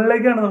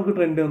മുകളിലേക്കാണ് നമുക്ക്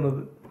ട്രെൻഡ്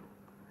വന്നത്.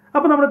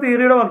 അപ്പൊ നമ്മുടെ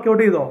തിയറിയുടെ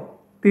വർക്ക്ഔട്ട് ചെയ്തോ?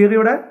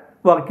 തിയറിയുടെ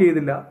വർക്ക്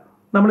ചെയ്തില്ല.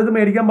 നമ്മളിത്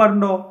മേടിക്കാൻ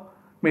പാടുണ്ടോ?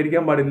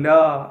 മേടിക്കാൻ പാടില്ല.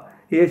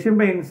 ഏഷ്യൻ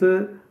പെയിന്റ്സ്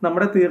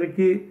നമ്മുടെ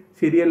തിയറിക്ക്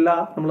ശരിയല്ല,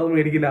 നമ്മളത്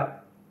മേടിക്കില്ല.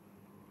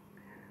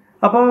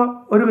 അപ്പോൾ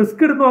ഒരു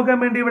റിസ്ക് എടുത്ത് നോക്കാൻ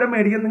വേണ്ടി ഇവിടെ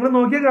മേടിക്കാം. നിങ്ങൾ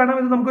നോക്കിയാൽ കാണാം,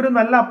 ഇത് നമുക്കൊരു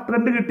നല്ല അപ്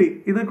ട്രെൻഡ് കിട്ടി.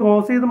 ഇത്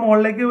ക്രോസ് ചെയ്ത്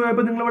മുകളിലേക്ക്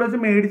പോയപ്പോൾ നിങ്ങൾ ഇവിടെ വെച്ച്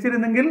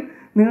മേടിച്ചിരുന്നെങ്കിൽ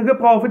നിങ്ങൾക്ക്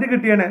പ്രോഫിറ്റ്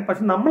കിട്ടിയാണ്.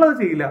 പക്ഷെ നമ്മളത്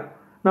ചെയ്യില്ല.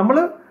 നമ്മൾ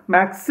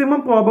മാക്സിമം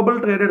പ്രോബബിൾ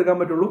ട്രേഡ് എടുക്കാൻ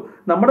പറ്റുള്ളൂ.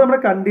 നമ്മുടെ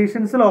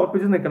കണ്ടീഷൻസിൽ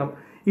ഉറപ്പിച്ച് നിൽക്കണം.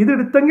 ഇത്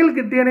എടുത്തെങ്കിൽ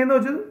കിട്ടിയാനേന്ന്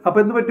വെച്ച് അപ്പൊ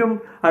എന്ത് പറ്റും?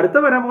 അടുത്ത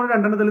വരാൻ പോകുന്ന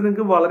 2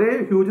 നിങ്ങൾക്ക് വളരെ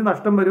ഹ്യൂജ്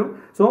നഷ്ടം വരും.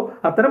 സോ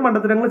അത്തരം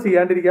മണ്ടത്തരങ്ങൾ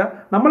ചെയ്യാണ്ടിരിക്കുക.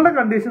 നമ്മളുടെ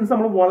കണ്ടീഷൻസ്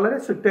നമ്മൾ വളരെ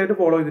സ്ട്രിക്റ്റ് ആയിട്ട്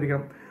ഫോളോ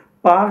ചെയ്തിരിക്കണം.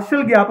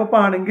 പാർഷ്യൽ ഗ്യാപ്പ് അപ്പ്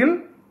ആണെങ്കിൽ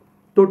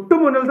തൊട്ടു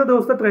മുന്നിലത്തെ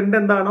ദിവസത്തെ ട്രെൻഡ്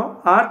എന്താണോ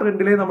ആ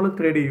ട്രെൻഡിലേ നമ്മൾ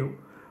ട്രേഡ് ചെയ്യൂ.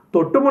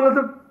 തൊട്ടു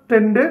മുന്നിലത്തെ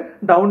ട്രെൻഡ്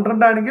ഡൗൺ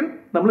ട്രെൻഡ് ആണെങ്കിൽ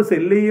നമ്മൾ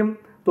സെല് ചെയ്യും.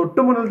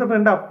 തൊട്ടു മുന്നിലത്തെ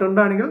ട്രെൻഡ് അപ്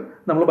ട്രെൻഡ് ആണെങ്കിൽ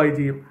നമ്മൾ ബൈ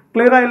ചെയ്യും.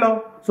 ക്ലിയർ ആയല്ലോ?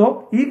 സോ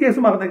ഈ കേസ്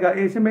മറന്നേക്കാം.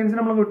 ഏഷ്യൻ പെയിന്റ്സ്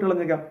നമ്മൾ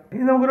വിട്ടുകളഞ്ഞേക്കാം.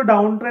 ഇനി നമുക്കൊരു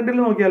ഡൗൺ ട്രെൻഡിൽ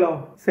നോക്കിയാലോ?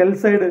 Cell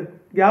side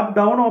gap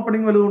down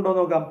opening വല്ലതും ഉണ്ടോ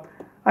നോക്കാം.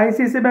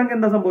 ICICI ബാങ്ക്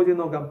എന്താ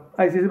സംഭവിച്ചെന്ന് നോക്കാം.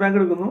 ICICI ബാങ്ക്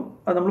എടുക്കുന്നു,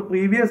 അത് നമ്മൾ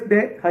previous day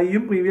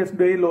ഹൈയും previous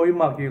day ലോയും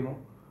mark ചെയ്യുന്നു.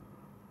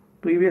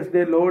 പ്രീവിയസ്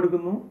ഡേ ലോ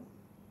എടുക്കുന്നു,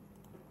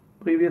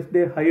 പ്രീവിയസ്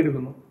ഡേ ഹൈ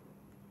എടുക്കുന്നു.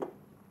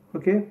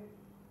 ഓക്കെ,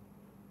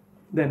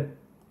 ദെൻ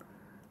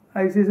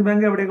ICICI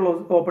ബാങ്ക് എവിടെ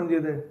ഓപ്പൺ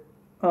ചെയ്ത്?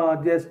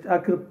 ജസ്റ്റ് ആ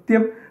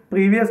കൃത്യം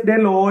പ്രീവിയസ് ഡേ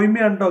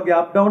ലോയുമാണ് കേട്ടോ,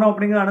 ഗ്യാപ് ഡൗൺ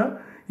ഓപ്പണിംഗ് ആണ്.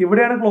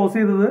 ഇവിടെയാണ് ക്ലോസ്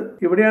ചെയ്തത്,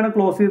 ഇവിടെയാണ്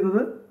ക്ലോസ്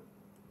ചെയ്തത്,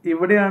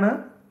 ഇവിടെയാണ്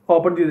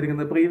ഓപ്പൺ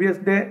ചെയ്തിരിക്കുന്നത്.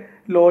 പ്രീവിയസ് ഡേ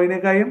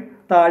ലോയിനേക്കായും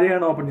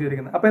താഴെയാണ് ഓപ്പൺ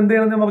ചെയ്തിരിക്കുന്നത്. അപ്പൊ എന്ത്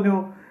ചെയ്യണമെന്ന് പറഞ്ഞു?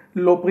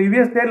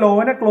 പ്രീവിയസ് ഡേ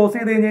ലോനെ ക്ലോസ്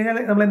ചെയ്ത് കഴിഞ്ഞാൽ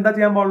നമ്മൾ എന്താ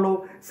ചെയ്യാൻ പാടുള്ളൂ?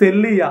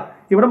 സെല്ല് ചെയ്യുക.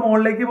 ഇവിടെ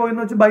മുകളിലേക്ക് പോയി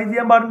എന്ന് വെച്ച് ബൈ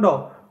ചെയ്യാൻ പാടുണ്ടോ?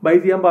 ബൈ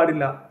ചെയ്യാൻ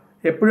പാടില്ല.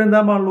 എപ്പോഴും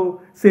എന്താ പാടുള്ളൂ?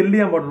 സെല്ല്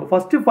ചെയ്യാൻ പാടുള്ളൂ.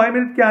 ഫസ്റ്റ് 5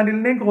 മിനിറ്റ്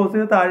ക്യാൻഡിലിനെയും ക്ലോസ്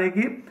ചെയ്ത്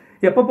താഴേക്ക്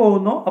എപ്പോൾ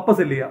പോകുന്നോ അപ്പോൾ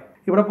സെല്ല് ചെയ്യുക.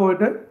 ഇവിടെ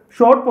പോയിട്ട്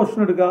ഷോർട്ട്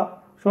പൊസിഷൻ എടുക്കുക.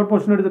 ഷോർട്ട്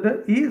പൊസിഷൻ എടുത്തിട്ട്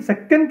ഈ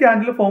സെക്കൻഡ്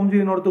ക്യാൻഡിൽ ഫോം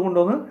ചെയ്യുന്നിടത്ത്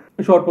കൊണ്ടുവന്ന്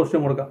ഷോർട്ട് പൊസിഷൻ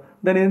കൊടുക്കുക.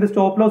 ദെൻ ഇതിന്റെ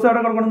സ്റ്റോപ്പ് ലോസ്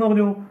എവിടെ കൊടുക്കണം എന്ന്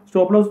പറഞ്ഞു?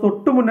 സ്റ്റോപ്പ് ലോസ്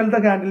തൊട്ട് മുന്നിലത്തെ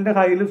ക്യാൻഡിലിന്റെ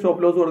ഹൈയിൽ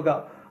സ്റ്റോപ്പ് ലോസ് കൊടുക്കുക.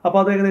 അപ്പോൾ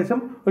അത് ഏകദേശം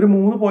ഒരു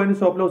 3 പോയിന്റ്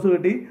സ്റ്റോപ്പ് ലോസ്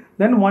കിട്ടി.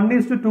 ദെൻ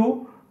 1:2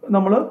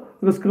 നമ്മൾ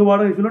റിസ്ക്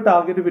റിവാർഡ് റേഷ്യോയിൽ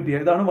ടാർഗറ്റ് ഫിറ്റ്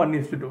ചെയ്യുക. ഇതാണ്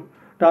 1:2.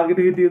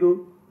 ടാർഗറ്റ് ഹിറ്റ് ചെയ്തു.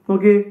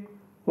 നോക്കിയേ,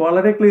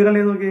 വളരെ ക്ലിയർ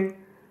അല്ലേ? നോക്കിയേ,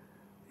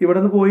 ഇവിടെ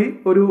നിന്ന് പോയി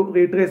ഒരു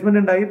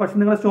റീട്രേസ്മെന്റ് ഉണ്ടായി. പക്ഷെ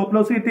നിങ്ങൾ സ്റ്റോപ്പ്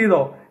ലോസ് ഹിറ്റ്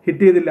ചെയ്തോ?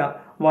 ഹിറ്റ് ചെയ്തില്ല.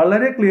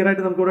 വളരെ ക്ലിയർ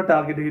ആയിട്ട് നമുക്ക് ഇവിടെ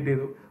ടാർഗറ്റ് ഹിറ്റ്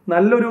ചെയ്തു.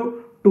 നല്ലൊരു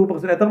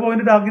 2%. എത്ര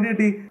പോയിന്റ് ടാർഗറ്റ്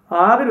കിട്ടി?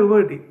 6 രൂപ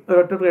കിട്ടി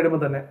ഒരൊറ്റ ട്രേഡുമ്പോൾ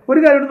തന്നെ. ഒരു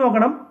കാര്യം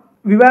നോക്കണം,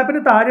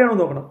 വിവാപ്പിന്റെ താഴെയാണോ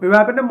നോക്കണം.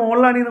 വിവാപ്പിന്റെ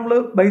മുകളിലാണെങ്കിൽ നമ്മൾ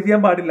ബൈ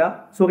ചെയ്യാൻ പാടില്ല,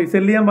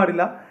 സെല് ചെയ്യാൻ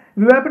പാടില്ല.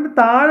 വിവാപ്പിന്റെ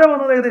താഴെ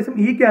വന്നത് ഏകദേശം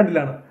ഈ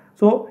ക്യാൻഡിലാണ്.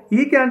 സോ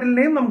ഈ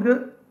ക്യാൻഡിലിനെയും നമുക്ക്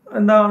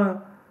എന്താണ്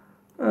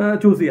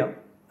ചൂസ് ചെയ്യാം.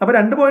 അപ്പൊ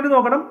 2 പോയിന്റ്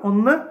നോക്കണം.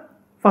 ഒന്ന്,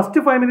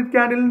 ഫസ്റ്റ് 5 മിനിറ്റ്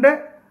ക്യാൻഡിലിന്റെ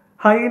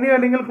ഹൈനെയോ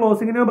അല്ലെങ്കിൽ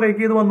ക്ലോസിങ്ങിനെയോ ബ്രേക്ക്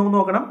ചെയ്ത് വന്നു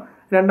നോക്കണം.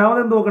 രണ്ടാമത്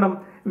എന്ത് നോക്കണം?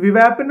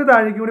 വിവാപ്പിന്റെ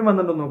താഴേക്ക് കൂടി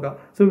വന്നിട്ടുണ്ടെന്ന് നോക്കാം.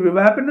 സോ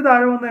വിവാപ്പിന്റെ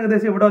താഴെ വന്ന്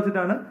ഏകദേശം ഇവിടെ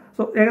വെച്ചിട്ടാണ്.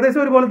 സോ ഏകദേശം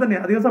ഒരുപോലെ തന്നെ,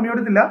 അധികം സമയം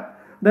എടുത്തില്ല.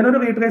 ദെൻ ഒരു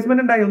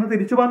റീട്രേസ്മെന്റ് ഉണ്ടായി, ഒന്ന്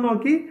തിരിച്ചു പോകാൻ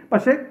നോക്കി,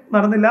 പക്ഷെ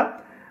നടന്നില്ല.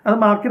 അത്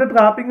മാർക്കറ്റ്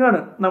ട്രാപ്പിംഗ് ആണ്.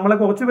 നമ്മളെ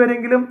കുറച്ചു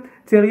പേരെങ്കിലും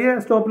ചെറിയ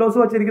സ്റ്റോപ്പ് ലോസ്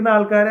വെച്ചിരിക്കുന്ന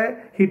ആൾക്കാരെ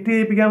ഹിറ്റ്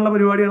ചെയ്യിപ്പിക്കാനുള്ള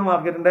പരിപാടിയാണ്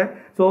മാർക്കറ്റിന്റെ.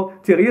 സോ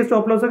ചെറിയ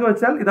സ്റ്റോപ്പ് ലോസ് ഒക്കെ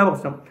വെച്ചാൽ ഇതാ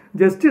പ്രശ്നം.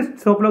 ജസ്റ്റ്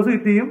സ്റ്റോപ്പ് ലോസ്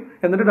ഹിറ്റ് ചെയ്യും,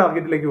 എന്നിട്ട്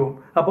ടാർഗറ്റിലേക്ക് പോകും.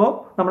 അപ്പോൾ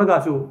നമ്മുടെ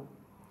കാശ് പോകും.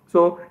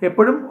 സോ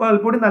എപ്പോഴും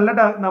അല്പൂടി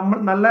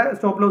നല്ല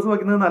സ്റ്റോപ്പ് ലോസ്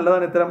വയ്ക്കുന്നത്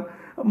നല്ലതാണ്. ഇത്തരം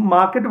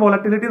മാർക്കറ്റ്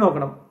വോളറ്റിലിറ്റി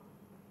നോക്കണം.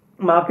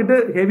 മാർക്കറ്റ്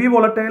ഹെവി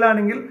വോളറ്റൈൽ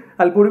ആണെങ്കിൽ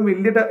അല്പൂടും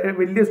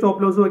വലിയ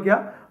സ്റ്റോപ്പ് ലോസ് വയ്ക്കുക.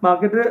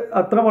 മാർക്കറ്റ്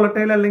അത്ര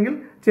വോളറ്റൈൽ അല്ലെങ്കിൽ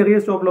ചെറിയ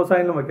സ്റ്റോപ്പ് ലോസ്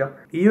ആയാലും വയ്ക്കാം.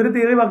 ഈ ഒരു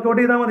തിയറി വർക്ക്ഔട്ട്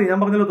ചെയ്താൽ മതി. ഞാൻ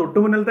പറഞ്ഞല്ലോ, തൊട്ട്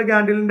മുന്നിലത്തെ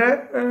ക്യാൻഡിലിന്റെ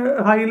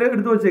ഹൈയിൽ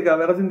എടുത്ത് വെച്ചേക്കാം.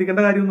 വേറെ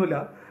ചിന്തിക്കേണ്ട കാര്യമൊന്നുമില്ല.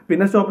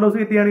 പിന്നെ സ്റ്റോപ്പ് ലോസ്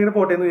കിട്ടിയാണെങ്കിൽ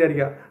പോട്ടെ എന്ന്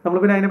വിചാരിക്കുക. നമ്മൾ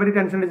പിന്നെ അതിനെപ്പറ്റി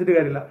ടെൻഷൻ അടിച്ചിട്ട്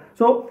കാര്യമില്ല.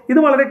 സോ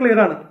ഇത് വളരെ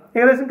ക്ലിയർ ആണ്.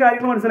 ഏകദേശം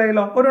കാര്യങ്ങൾ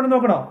മനസ്സിലായല്ലോ. ഓരോന്ന്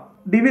നോക്കണോ?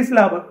 ഡിവിസ്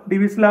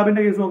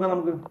ലാബിന്റെ കേസ് നോക്കാം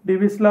നമുക്ക്.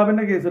 ഡിവിസ്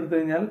ലാബിന്റെ കേസ് എടുത്തു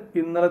കഴിഞ്ഞാൽ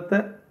ഇന്നലത്തെ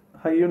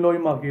ഹൈയും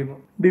ലോയും മാർക്ക് ചെയ്യുന്നു.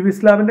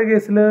 ഡിവിസ് ലാബിന്റെ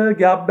കേസിൽ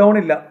ഗ്യാപ് ഡൗൺ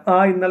ഇല്ല.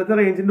 ഇന്നലത്തെ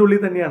റേഞ്ചിന്റെ ഉള്ളിൽ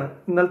തന്നെയാണ്.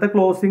 ഇന്നലത്തെ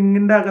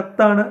ക്ലോസിംഗിന്റെ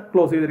അകത്താണ്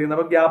ക്ലോസ് ചെയ്തിരിക്കുന്നത്.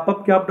 അപ്പൊ gap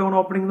up gap down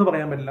opening എന്ന്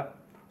പറയാൻ പറ്റില്ല.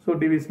 സോ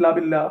ഡിവിസ് ലാബ്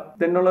ഇല്ല.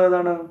 തെന്നുള്ളത്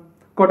ഏതാണ്?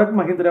 കൊടക്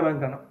മഹീന്ദ്ര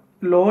ബാങ്ക് ആണ്.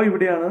 ലോ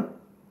ഇവിടെയാണ്,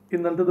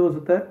 ഇന്നലത്തെ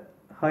ദിവസത്തെ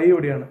ഹൈ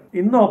ഇവിടെയാണ്.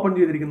 ഇന്ന് ഓപ്പൺ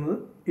ചെയ്തിരിക്കുന്നത്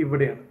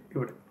ഇവിടെയാണ്,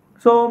 ഇവിടെ.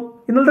 സോ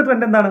ഇന്നലത്തെ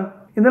ട്രെൻഡ് എന്താണ്?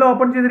 ഇന്നലെ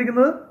ഓപ്പൺ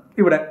ചെയ്തിരിക്കുന്നത്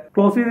ഇവിടെ,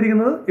 ക്ലോസ്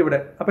ചെയ്തിരിക്കുന്നത്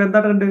ഇവിടെ. അപ്പൊ എന്താ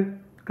ട്രെൻഡ്?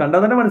 കണ്ടാൽ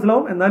തന്നെ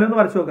മനസ്സിലാവും. എന്നാലും ഒന്ന്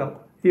വരച്ചു നോക്കാം.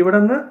 ഇവിടെ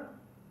നിന്ന്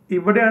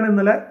ഇവിടെയാണ്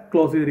ഇന്നലെ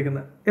ക്ലോസ്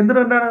ചെയ്തിരിക്കുന്നത്. എന്ത്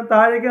ട്രെൻഡാണ്?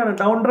 താഴേക്കാണ്,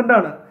 ഡൗൺ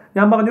ട്രെൻഡാണ്.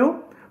 ഞാൻ പറഞ്ഞു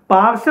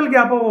പാർഷ്യൽ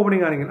ഗ്യാപ്പ് അപ്പ്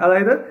ഓപ്പണിംഗ് ആണെങ്കിൽ,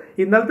 അതായത്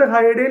ഇന്നലത്തെ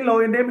ഹൈയുടെയും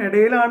ലോയിന്റെയും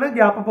ഇടയിലാണ്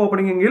ഗ്യാപ്പ് അപ്പ്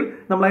ഓപ്പണിംഗ് എങ്കിൽ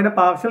നമ്മൾ അതിനെ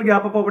പാർഷ്യൽ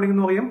ഗ്യാപ്പ് അപ്പ് ഓപ്പണിംഗ്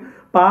എന്ന് പറയും.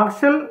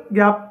 പാർഷ്യൽ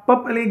ഗ്യാപ്പ്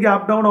അപ്പ് അല്ലെങ്കിൽ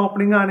ഗ്യാപ്പ് ഡൗൺ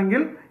ഓപ്പണിംഗ്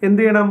ആണെങ്കിൽ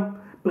എന്ത് ചെയ്യണം?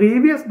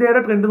 പ്രീവിയസ്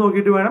ഡേയുടെ ട്രെൻഡ്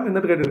നോക്കിയിട്ട് വേണം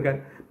ഇന്ന് ട്രേഡ് എടുക്കാൻ.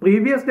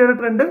 പ്രീവിയസ് ഡേയുടെ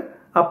ട്രെൻഡ്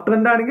അപ്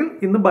ട്രെൻഡ് ആണെങ്കിൽ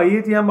ഇന്ന് ബൈ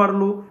ചെയ്യാൻ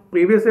പാടുള്ളൂ.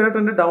 പ്രീവിയസ് ഡേയുടെ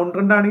ട്രെൻഡ് ഡൗൺ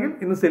ട്രെൻഡ് ആണെങ്കിൽ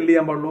ഇന്ന് സെല്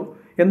ചെയ്യാൻ പാടുള്ളൂ.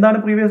 എന്താണ്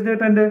previous day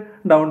trend?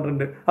 Down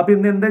trend. അപ്പൊ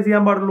ഇന്ന് എന്താ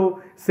ചെയ്യാൻ പാടുള്ളൂ?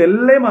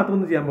 സെല്ലേ മാത്രം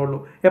ചെയ്യാൻ പാടുള്ളൂ.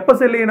 എപ്പോൾ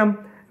സെല് ചെയ്യണം?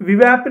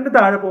 വിവാപ്പിന്റെ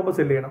താഴെ പോകുമ്പോൾ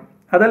സെല് ചെയ്യണം.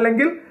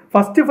 അതല്ലെങ്കിൽ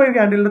ഫസ്റ്റ് 5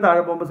 ക്യാൻഡിലിന്റെ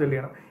താഴെ പോകുമ്പോൾ സെല്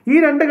ചെയ്യണം. ഈ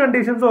 2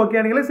 കണ്ടീഷൻസ് ഓക്കെ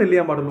ആണെങ്കിൽ സെല്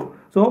ചെയ്യാൻ പാടുള്ളൂ.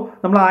 സോ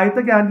നമ്മൾ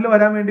ആദ്യത്തെ ക്യാൻഡിൽ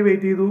വരാൻ വേണ്ടി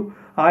വെയിറ്റ് ചെയ്തു.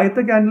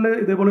 ആദ്യത്തെ ക്യാൻഡിൽ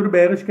ഇതേപോലെ ഒരു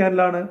ബെയറിഷ്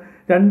ക്യാൻഡിലാണ്.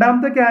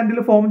 രണ്ടാമത്തെ ക്യാൻഡിൽ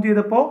ഫോം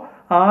ചെയ്തപ്പോൾ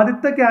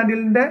ആദ്യത്തെ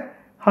ക്യാൻഡിലിന്റെ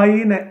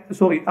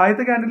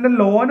ആദ്യത്തെ ക്യാൻഡിലിന്റെ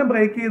ലോനെ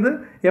ബ്രേക്ക് ചെയ്ത്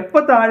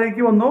എപ്പോൾ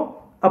താഴേക്ക് വന്നോ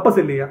അപ്പൊ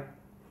സെല് ചെയ്യാം.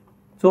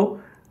 സോ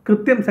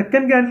കൃത്യം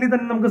സെക്കൻഡ് ക്യാൻഡിലിൽ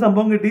തന്നെ നമുക്ക്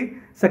സംഭവം കിട്ടി.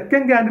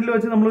 സെക്കൻഡ് ക്യാൻഡിലിൽ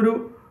വെച്ച് നമ്മളൊരു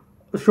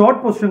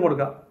ഷോർട്ട് പൊസിഷൻ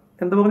കൊടുക്കുക.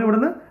 എന്താ പറഞ്ഞു?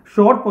 ഇവിടുന്ന്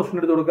ഷോർട്ട് പൊസിഷൻ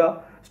എടുത്ത് കൊടുക്കുക.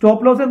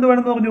 സ്റ്റോപ്പ് ലോസ് എന്ത്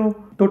വേണമെന്ന് പറഞ്ഞു?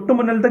 തൊട്ട്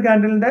മുന്നിലത്തെ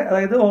ക്യാൻഡിലിന്റെ,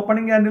 അതായത്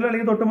ഓപ്പണിംഗ് ക്യാൻഡിലോ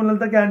അല്ലെങ്കിൽ തൊട്ട്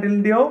മുന്നിലത്തെ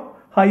ക്യാൻഡിലിന്റെയോ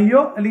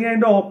ഹൈയോ അല്ലെങ്കിൽ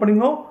അതിന്റെ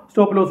ഓപ്പണിംഗോ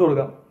സ്റ്റോപ്പ് ലോസ്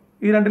കൊടുക്കാം.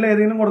 ഈ രണ്ടിൽ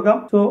ഏതെങ്കിലും കൊടുക്കാം.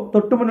 സോ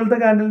തൊട്ട് മുന്നിലത്തെ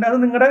ക്യാൻഡിലിന്റെ, അത്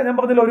നിങ്ങളുടെ, ഞാൻ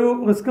പറഞ്ഞില്ല, ഒരു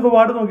റിസ്ക്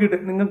റിവാർഡ് നോക്കിയിട്ട്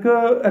നിങ്ങൾക്ക്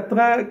എത്ര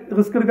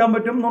റിസ്ക് എടുക്കാൻ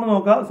പറ്റും എന്നൊന്ന്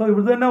നോക്കാം. സോ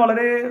ഇവിടെ തന്നെ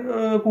വളരെ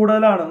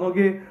കൂടുതലാണ്.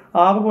 നോക്കി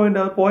 6 പോയിന്റ്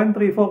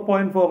 0.34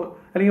 0.4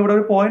 അല്ലെങ്കിൽ ഇവിടെ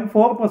ഒരു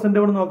 0.4%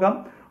 ഇവിടെ നോക്കാം.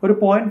 ഒരു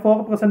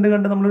 0.4%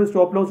 കണ്ട് നമ്മളൊരു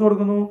സ്റ്റോപ്പ് ലോസ്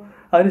കൊടുക്കുന്നു.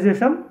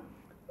 അതിനുശേഷം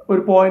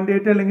ഒരു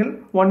 0.8 അല്ലെങ്കിൽ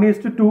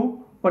 1:2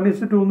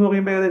 എന്ന്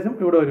പറയുമ്പോൾ ഏകദേശം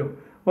ഇവിടെ വരും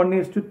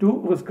 1:2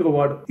 റിസ്ക്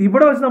റിവാർഡ്.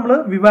 ഇവിടെ വെച്ച് നമ്മൾ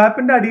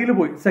വിവാപ്പിന്റെ അടിയിൽ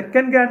പോയി.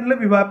 സെക്കൻഡ് ക്യാൻഡിൽ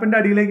വിവാപ്പിന്റെ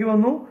അടിയിലേക്ക്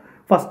വന്നു.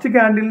 ഫസ്റ്റ്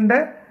ക്യാൻഡിലിന്റെ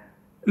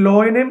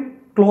ലോയിനെയും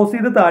ക്ലോസ്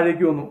ചെയ്ത്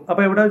താഴേക്ക് വന്നു.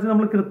 അപ്പൊ ഇവിടെ വെച്ച്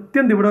നമ്മൾ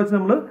കൃത്യം ഇവിടെ വെച്ച്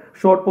നമ്മൾ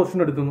ഷോർട്ട് പൊസിഷൻ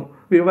എടുത്തുന്നു.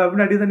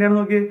 വിവാപ്പിന്റെ അടി തന്നെയാണ്.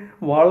 നോക്കി,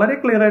 വളരെ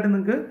ക്ലിയർ ആയിട്ട്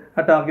നിങ്ങൾക്ക്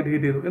ആ ടാർഗറ്റ്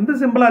ഹിറ്റ് ചെയ്തു. എന്ത്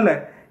സിമ്പിൾ അല്ലേ?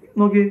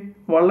 നോക്കി,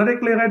 വളരെ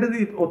ക്ലിയർ ആയിട്ട്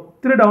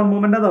ഒത്തിരി ഡൗൺ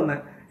മൂവ്മെന്റാ തന്നെ.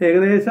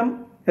 ഏകദേശം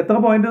എത്ര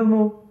പോയിന്റ്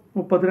തന്നു?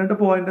 32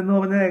 പോയിന്റ് എന്ന്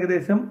പറഞ്ഞാൽ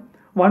ഏകദേശം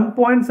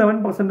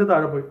 1.7%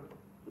 താഴെ പോയി.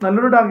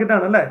 നല്ലൊരു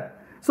ടാർഗറ്റാണ് അല്ലേ?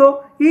 സോ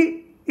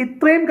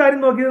ഇത്രയും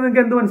കാര്യം നോക്കിയത്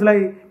നിങ്ങൾക്ക് എന്ത്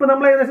മനസ്സിലായി? ഇപ്പൊ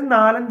നമ്മൾ ഏകദേശം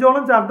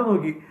 4-5ഓളം ചാർട്ട്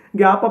നോക്കി,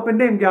 ഗ്യാപ്പ്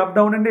അപ്പിന്റെയും ഗ്യാപ്പ്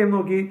ഡൗണിന്റെയും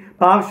നോക്കി,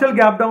 പാർഷ്യൽ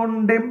ഗ്യാപ്പ്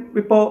ഡൗണിന്റെയും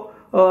ഇപ്പോ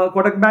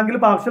കൊടക് ബാങ്കിൽ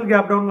പാർഷ്യൽ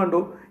ഗ്യാപ്പ് ഡൗൺ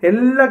കണ്ടു.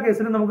 എല്ലാ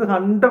കേസിലും നമുക്ക്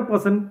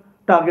 100%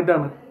 ടാർഗറ്റ്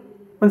ആണ്.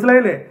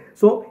 മനസ്സിലായില്ലേ?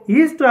 സോ ഈ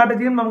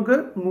സ്ട്രാറ്റജിയും നമുക്ക്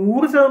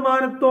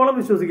 100%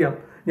 വിശ്വസിക്കാം.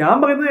 ഞാൻ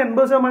പറയുന്നത്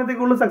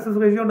 80%-ക്കുള്ള സക്സസ്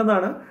റേഷ്യോ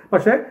ഉണ്ടെന്നാണ്.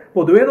 പക്ഷേ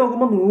പൊതുവേ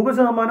നോക്കുമ്പോൾ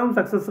 100%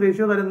 സക്സസ്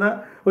റേഷ്യോ തരുന്ന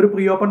ഒരു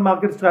പ്രീ ഓപ്പൺ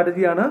മാർക്കറ്റ്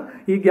സ്ട്രാറ്റജിയാണ്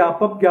ഈ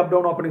gap up gap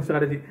down opening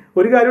strategy.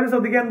 ഒരു കാര്യം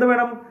ശ്രദ്ധിക്കാൻ എന്ത്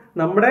വേണം?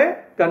 നമ്മുടെ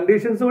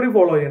കണ്ടീഷൻസ് കൂടി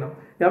ഫോളോ ചെയ്യണം.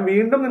 ഞാൻ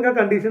വീണ്ടും നിങ്ങൾക്ക്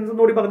കണ്ടീഷൻസ്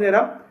കൂടി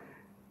പറഞ്ഞുതരാം.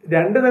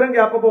 2 തരം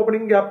gap up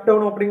opening gap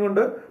down opening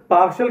ഉണ്ട്.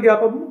 Partial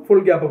gap അപ്പും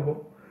full gap അപ്പും.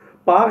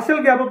 Partial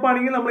gap up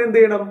ആണെങ്കിൽ നമ്മൾ എന്ത്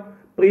ചെയ്യണം?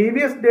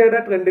 പ്രീവിയസ് ഡേയുടെ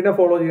ട്രെൻഡിനെ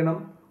ഫോളോ ചെയ്യണം.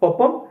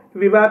 ഒപ്പം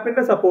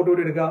വിവാപ്പിന്റെ സപ്പോർട്ട്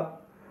കൂടി എടുക്കുക.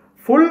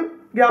 ഫുൾ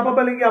ഗ്യാപ്പ് അപ്പ്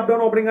അല്ലെങ്കിൽ ഗ്യാപ്പ്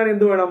ഡൗൺ ഓപ്പണിംഗ് ആണ്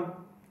എന്ത് വേണം?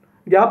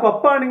 ഗ്യാപ്പ്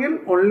അപ്പ് ആണെങ്കിൽ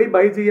ഓൺലി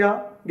ബൈ ചെയ്യുക,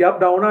 ഗ്യാപ്പ്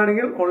ഡൗൺ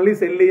ആണെങ്കിൽ ഓൺലി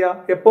സെല് ചെയ്യുക.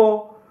 എപ്പോ?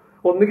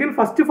 ഒന്നുകിൽ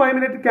ഫസ്റ്റ് 5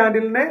 മിനിറ്റ്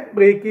ക്യാൻഡിലിനെ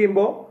ബ്രേക്ക്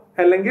ചെയ്യുമ്പോൾ,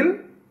 അല്ലെങ്കിൽ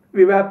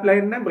വിവാപ്പ്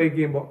ലൈനിനെ ബ്രേക്ക്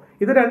ചെയ്യുമ്പോൾ.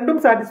 ഇത് രണ്ടും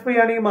സാറ്റിസ്ഫൈ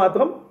ആണെങ്കിൽ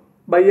മാത്രം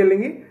ബൈ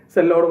അല്ലെങ്കിൽ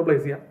സെൽ ഓർഡർ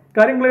പ്ലേസ് ചെയ്യാം.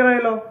 കാര്യം ക്ലിയർ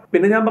ആയല്ലോ?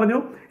 പിന്നെ ഞാൻ പറഞ്ഞു,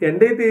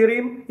 എന്റെ ഈ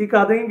തിയറിയും ഈ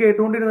കഥയും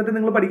കേട്ടുകൊണ്ടിരുന്നിട്ട്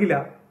നിങ്ങൾ പഠിക്കില്ല.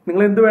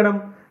 നിങ്ങൾ എന്ത് വേണം?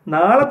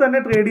 നാളെ തന്നെ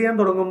ട്രേഡ് ചെയ്യാൻ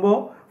തുടങ്ങുമ്പോൾ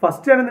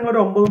ഫസ്റ്റ് ആണ് നിങ്ങൾ ഒരു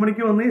 9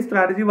 മണിക്ക് വന്ന് ഈ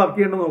സ്ട്രാറ്റജി വർക്ക്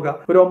ചെയ്യേണ്ടത് നോക്കുക.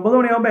 ഒരു 9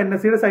 മണിയാകുമ്പോൾ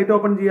NSEയുടെ സൈറ്റ്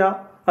ഓപ്പൺ ചെയ്യുക.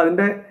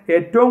 അതിന്റെ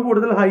ഏറ്റവും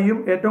കൂടുതൽ ഹൈയും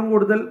ഏറ്റവും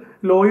കൂടുതൽ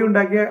ലോയും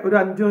ഉണ്ടാക്കിയ ഒരു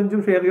 5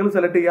 ഷെയറുകൾ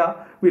സെലക്ട് ചെയ്യുക,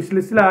 വിഷ്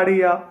ലിസ്റ്റിൽ ആഡ്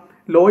ചെയ്യുക,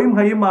 ലോയും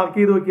ഹൈയും മാർക്ക്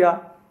ചെയ്ത് വെക്കുക,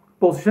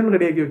 പൊസിഷൻ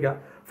റെഡിയാക്കി വെക്കുക.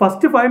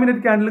 ഫസ്റ്റ് 5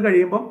 മിനിറ്റ് ക്യാൻഡിൽ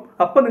കഴിയുമ്പോൾ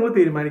അപ്പം നിങ്ങൾ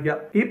തീരുമാനിക്കുക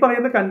ഈ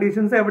പറയുന്ന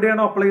കണ്ടീഷൻസ്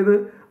എവിടെയാണോ അപ്ലൈ ചെയ്ത്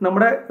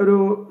നമ്മുടെ ഒരു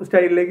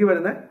സ്റ്റൈലിലേക്ക്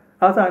വരുന്നത്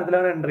ആ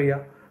സാധനത്തിലാണ് എൻ്റർ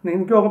ചെയ്യുക.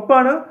 നിങ്ങൾക്ക്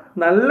ഉറപ്പാണ്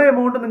നല്ല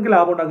എമൗണ്ട് നിങ്ങൾക്ക്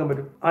ലാഭം ഉണ്ടാക്കാൻ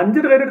പറ്റും.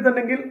 5 ട്രേഡ്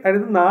എടുത്തിട്ടുണ്ടെങ്കിൽ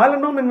അതിന്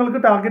 4 നിങ്ങൾക്ക്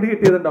ടാർഗറ്റ്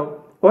ഹിറ്റ് ചെയ്തിട്ടുണ്ടാവും.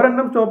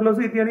 ഒരെണ്ണം സ്റ്റോപ്പ്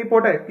ലോസ് ഹിറ്റ് ചെയ്യാണെങ്കിൽ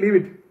പോട്ടെ, ലീവ്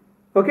ഇറ്റ്.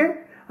 ഓക്കെ,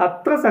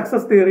 അത്ര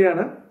സക്സസ്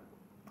തിയറിയാണ്.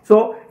 സോ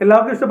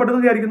എല്ലാവർക്കും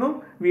ഇഷ്ടപ്പെട്ടെന്ന് വിചാരിക്കുന്നു.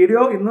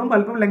 വീഡിയോ ഇന്നും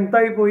അല്പം ലെങ്ത്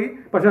ആയി പോയി,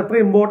 പക്ഷെ അത്ര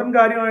ഇമ്പോർട്ടന്റ്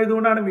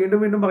കാര്യമായതുകൊണ്ടാണ് വീണ്ടും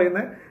വീണ്ടും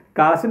പറയുന്നത്.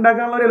 കാശ്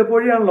ഉണ്ടാക്കാനുള്ള ഒരു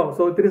എളുപ്പവഴിയാണല്ലോ.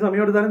 സോ ഇത്തിരി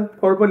സമയം എടുത്താലും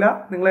കുഴപ്പമില്ല,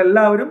 നിങ്ങൾ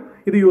എല്ലാവരും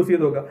ഇത് യൂസ്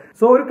ചെയ്ത് നോക്കുക.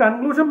 സോ ഒരു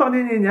കൺക്ലൂഷൻ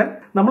പറഞ്ഞു കഴിഞ്ഞാൽ,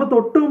 നമ്മൾ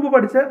തൊട്ട് മുമ്പ്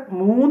പഠിച്ച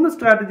 3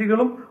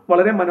 സ്ട്രാറ്റജികളും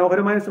വളരെ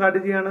മനോഹരമായ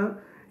സ്ട്രാറ്റജിയാണ്.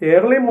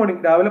 ഏർലി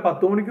മോർണിംഗ് രാവിലെ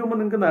 10 മണിക്ക് മുമ്പ്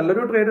നിങ്ങൾക്ക്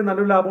നല്ലൊരു ട്രേഡ്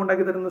നല്ലൊരു ലാഭം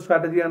ഉണ്ടാക്കി തരുന്ന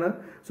സ്ട്രാറ്റജിയാണ്.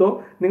 സോ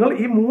നിങ്ങൾ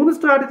ഈ 3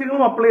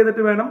 സ്ട്രാറ്റജികളും അപ്ലൈ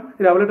ചെയ്തിട്ട് വേണം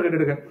രാവിലെ ട്രേഡ്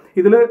എടുക്കാൻ.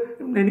 ഇതിൽ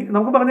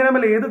നമുക്ക് പറഞ്ഞു തരാൻ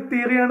പറ്റില്ല ഏത്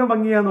തിയറിയാണ്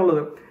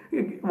ഭംഗിയാന്നുള്ളത്.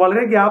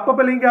 വളരെ ഗ്യാപ്പ്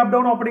അപ്പ് അല്ലെങ്കിൽ ഗ്യാപ്പ്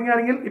ഡൗൺ ഓപ്പണിംഗ്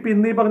ആണെങ്കിൽ ഇപ്പൊ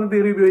ഇന്ന് ഈ പറഞ്ഞ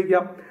തിയറി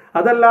ഉപയോഗിക്കാം.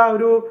 അതല്ല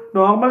ഒരു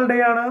നോർമൽ ഡേ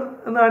ആണ്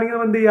എന്നാണെങ്കിൽ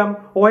എന്ത് ചെയ്യാം?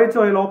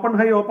 OHOL open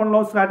high open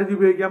law strategy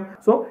ഉപയോഗിക്കാം.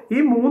 സോ ഈ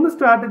 3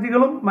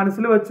 സ്ട്രാറ്റജികളും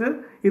മനസ്സിൽ വെച്ച്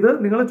ഇത്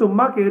നിങ്ങൾ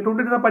ചുമ്മാ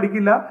കേട്ടുകൊണ്ടിരുന്നാൽ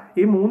പഠിക്കില്ല.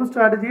 ഈ 3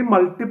 സ്ട്രാറ്റജിയും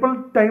മൾട്ടിപ്പിൾ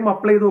ടൈം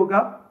അപ്ലൈ ചെയ്ത്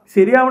നോക്കുക.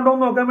 ശരിയാവണ്ടോ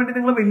എന്ന് നോക്കാൻ വേണ്ടി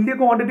നിങ്ങൾ വലിയ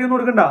ക്വാണ്ടിറ്റി ഒന്നും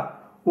എടുക്കണ്ട,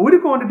 ഒരു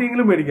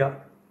ക്വാണ്ടിറ്റിയെങ്കിലും മേടിക്കുക.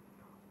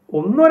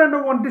 1-2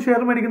 ക്വാണ്ടിറ്റി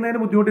ഷെയർ മേടിക്കുന്നതിന്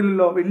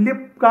ബുദ്ധിമുട്ടില്ലല്ലോ. വലിയ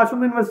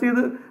കാശൊന്നും ഇൻവെസ്റ്റ്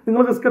ചെയ്ത്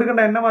നിങ്ങൾ റിസ്ക്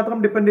എടുക്കേണ്ട, എന്നെ മാത്രം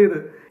ഡിപ്പെൻഡ് ചെയ്ത്.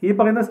 ഈ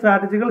പറയുന്ന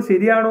സ്ട്രാറ്റജികൾ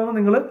ശരിയാണോ എന്ന്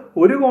നിങ്ങൾ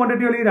ഒരു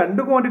ക്വാണ്ടിറ്റിയോ അല്ലെങ്കിൽ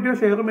 2 ക്വാണ്ടിറ്റിയോ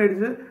ഷെയർ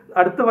മേടിച്ച്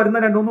അടുത്ത് വരുന്ന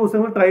 2-3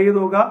 ദിവസങ്ങൾ ട്രൈ ചെയ്ത്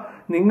നോക്കുക.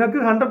 നിങ്ങൾക്ക്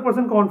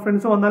 100%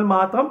 കോൺഫിഡൻസ് വന്നാൽ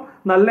മാത്രം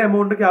നല്ല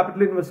എമൗണ്ട്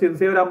ക്യാപിറ്റൽ ഇൻവെസ്റ്റ്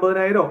ചെയ്ത്, ഒരു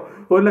 50,000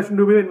 1 ലക്ഷം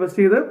രൂപയോ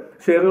ഇൻവെസ്റ്റ് ചെയ്ത്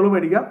ഷെയറുകൾ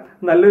മേടിക്കുക.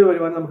 നല്ലൊരു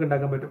വരുമാനം നമുക്ക്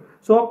ഉണ്ടാക്കാൻ പറ്റും.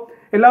 സോ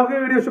എല്ലാവർക്കും ഈ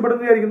വീഡിയോ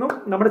ഇഷ്ടപ്പെടുന്നു വിചാരിക്കുന്നു.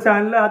 നമ്മുടെ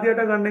ചാനൽ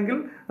ആദ്യമായിട്ട് കണ്ടെങ്കിൽ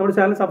നമ്മുടെ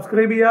ചാനൽ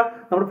സബ്സ്ക്രൈബ് ചെയ്യുക.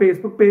 നമ്മുടെ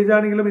ഫേസ്ബുക്ക് പേജ്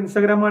ആണെങ്കിലും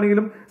ഇൻസ്റ്റാഗ്രാം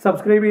ആണെങ്കിലും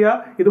സബ്സ്ക്രൈബ് ചെയ്യുക.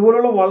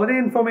 ഇതുപോലുള്ള വളരെ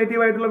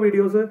ഇൻഫോർമേറ്റീവ് ആയിട്ടുള്ള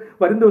വീഡിയോസ്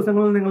വരും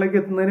ദിവസങ്ങളിൽ നിങ്ങളിലേക്ക്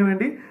എത്തുന്നതിന്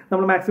വേണ്ടി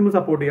നമ്മൾ മാക്സിമം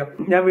സപ്പോർട്ട് ചെയ്യാം.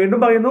 ഞാൻ വീണ്ടും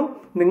പറയുന്നു,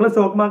 നിങ്ങൾ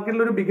സ്റ്റോക്ക്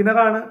മാർക്കറ്റിൽ ഒരു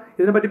ബിഗിനറാണ്,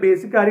 ഇതിനെപ്പറ്റി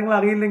ബേസിക് കാര്യങ്ങൾ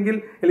അറിയില്ലെങ്കിൽ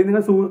അല്ലെങ്കിൽ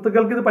നിങ്ങൾ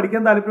സുഹൃത്തുക്കൾക്ക് ഇത്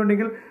പഠിക്കാൻ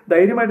താല്പര്യമുണ്ടെങ്കിൽ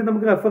ധൈര്യമായിട്ട്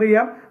നമുക്ക് റെഫർ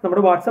ചെയ്യാം.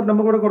 നമ്മുടെ വാട്സാപ്പ്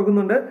നമ്പർ കൂടെ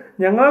കൊടുക്കുന്നുണ്ട്.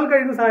 ഞങ്ങളാൽ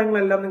കഴിയുന്ന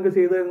സഹായങ്ങളെല്ലാം നിങ്ങൾക്ക്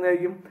ചെയ്തു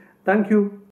തരുന്നതായിരിക്കും. Thank you.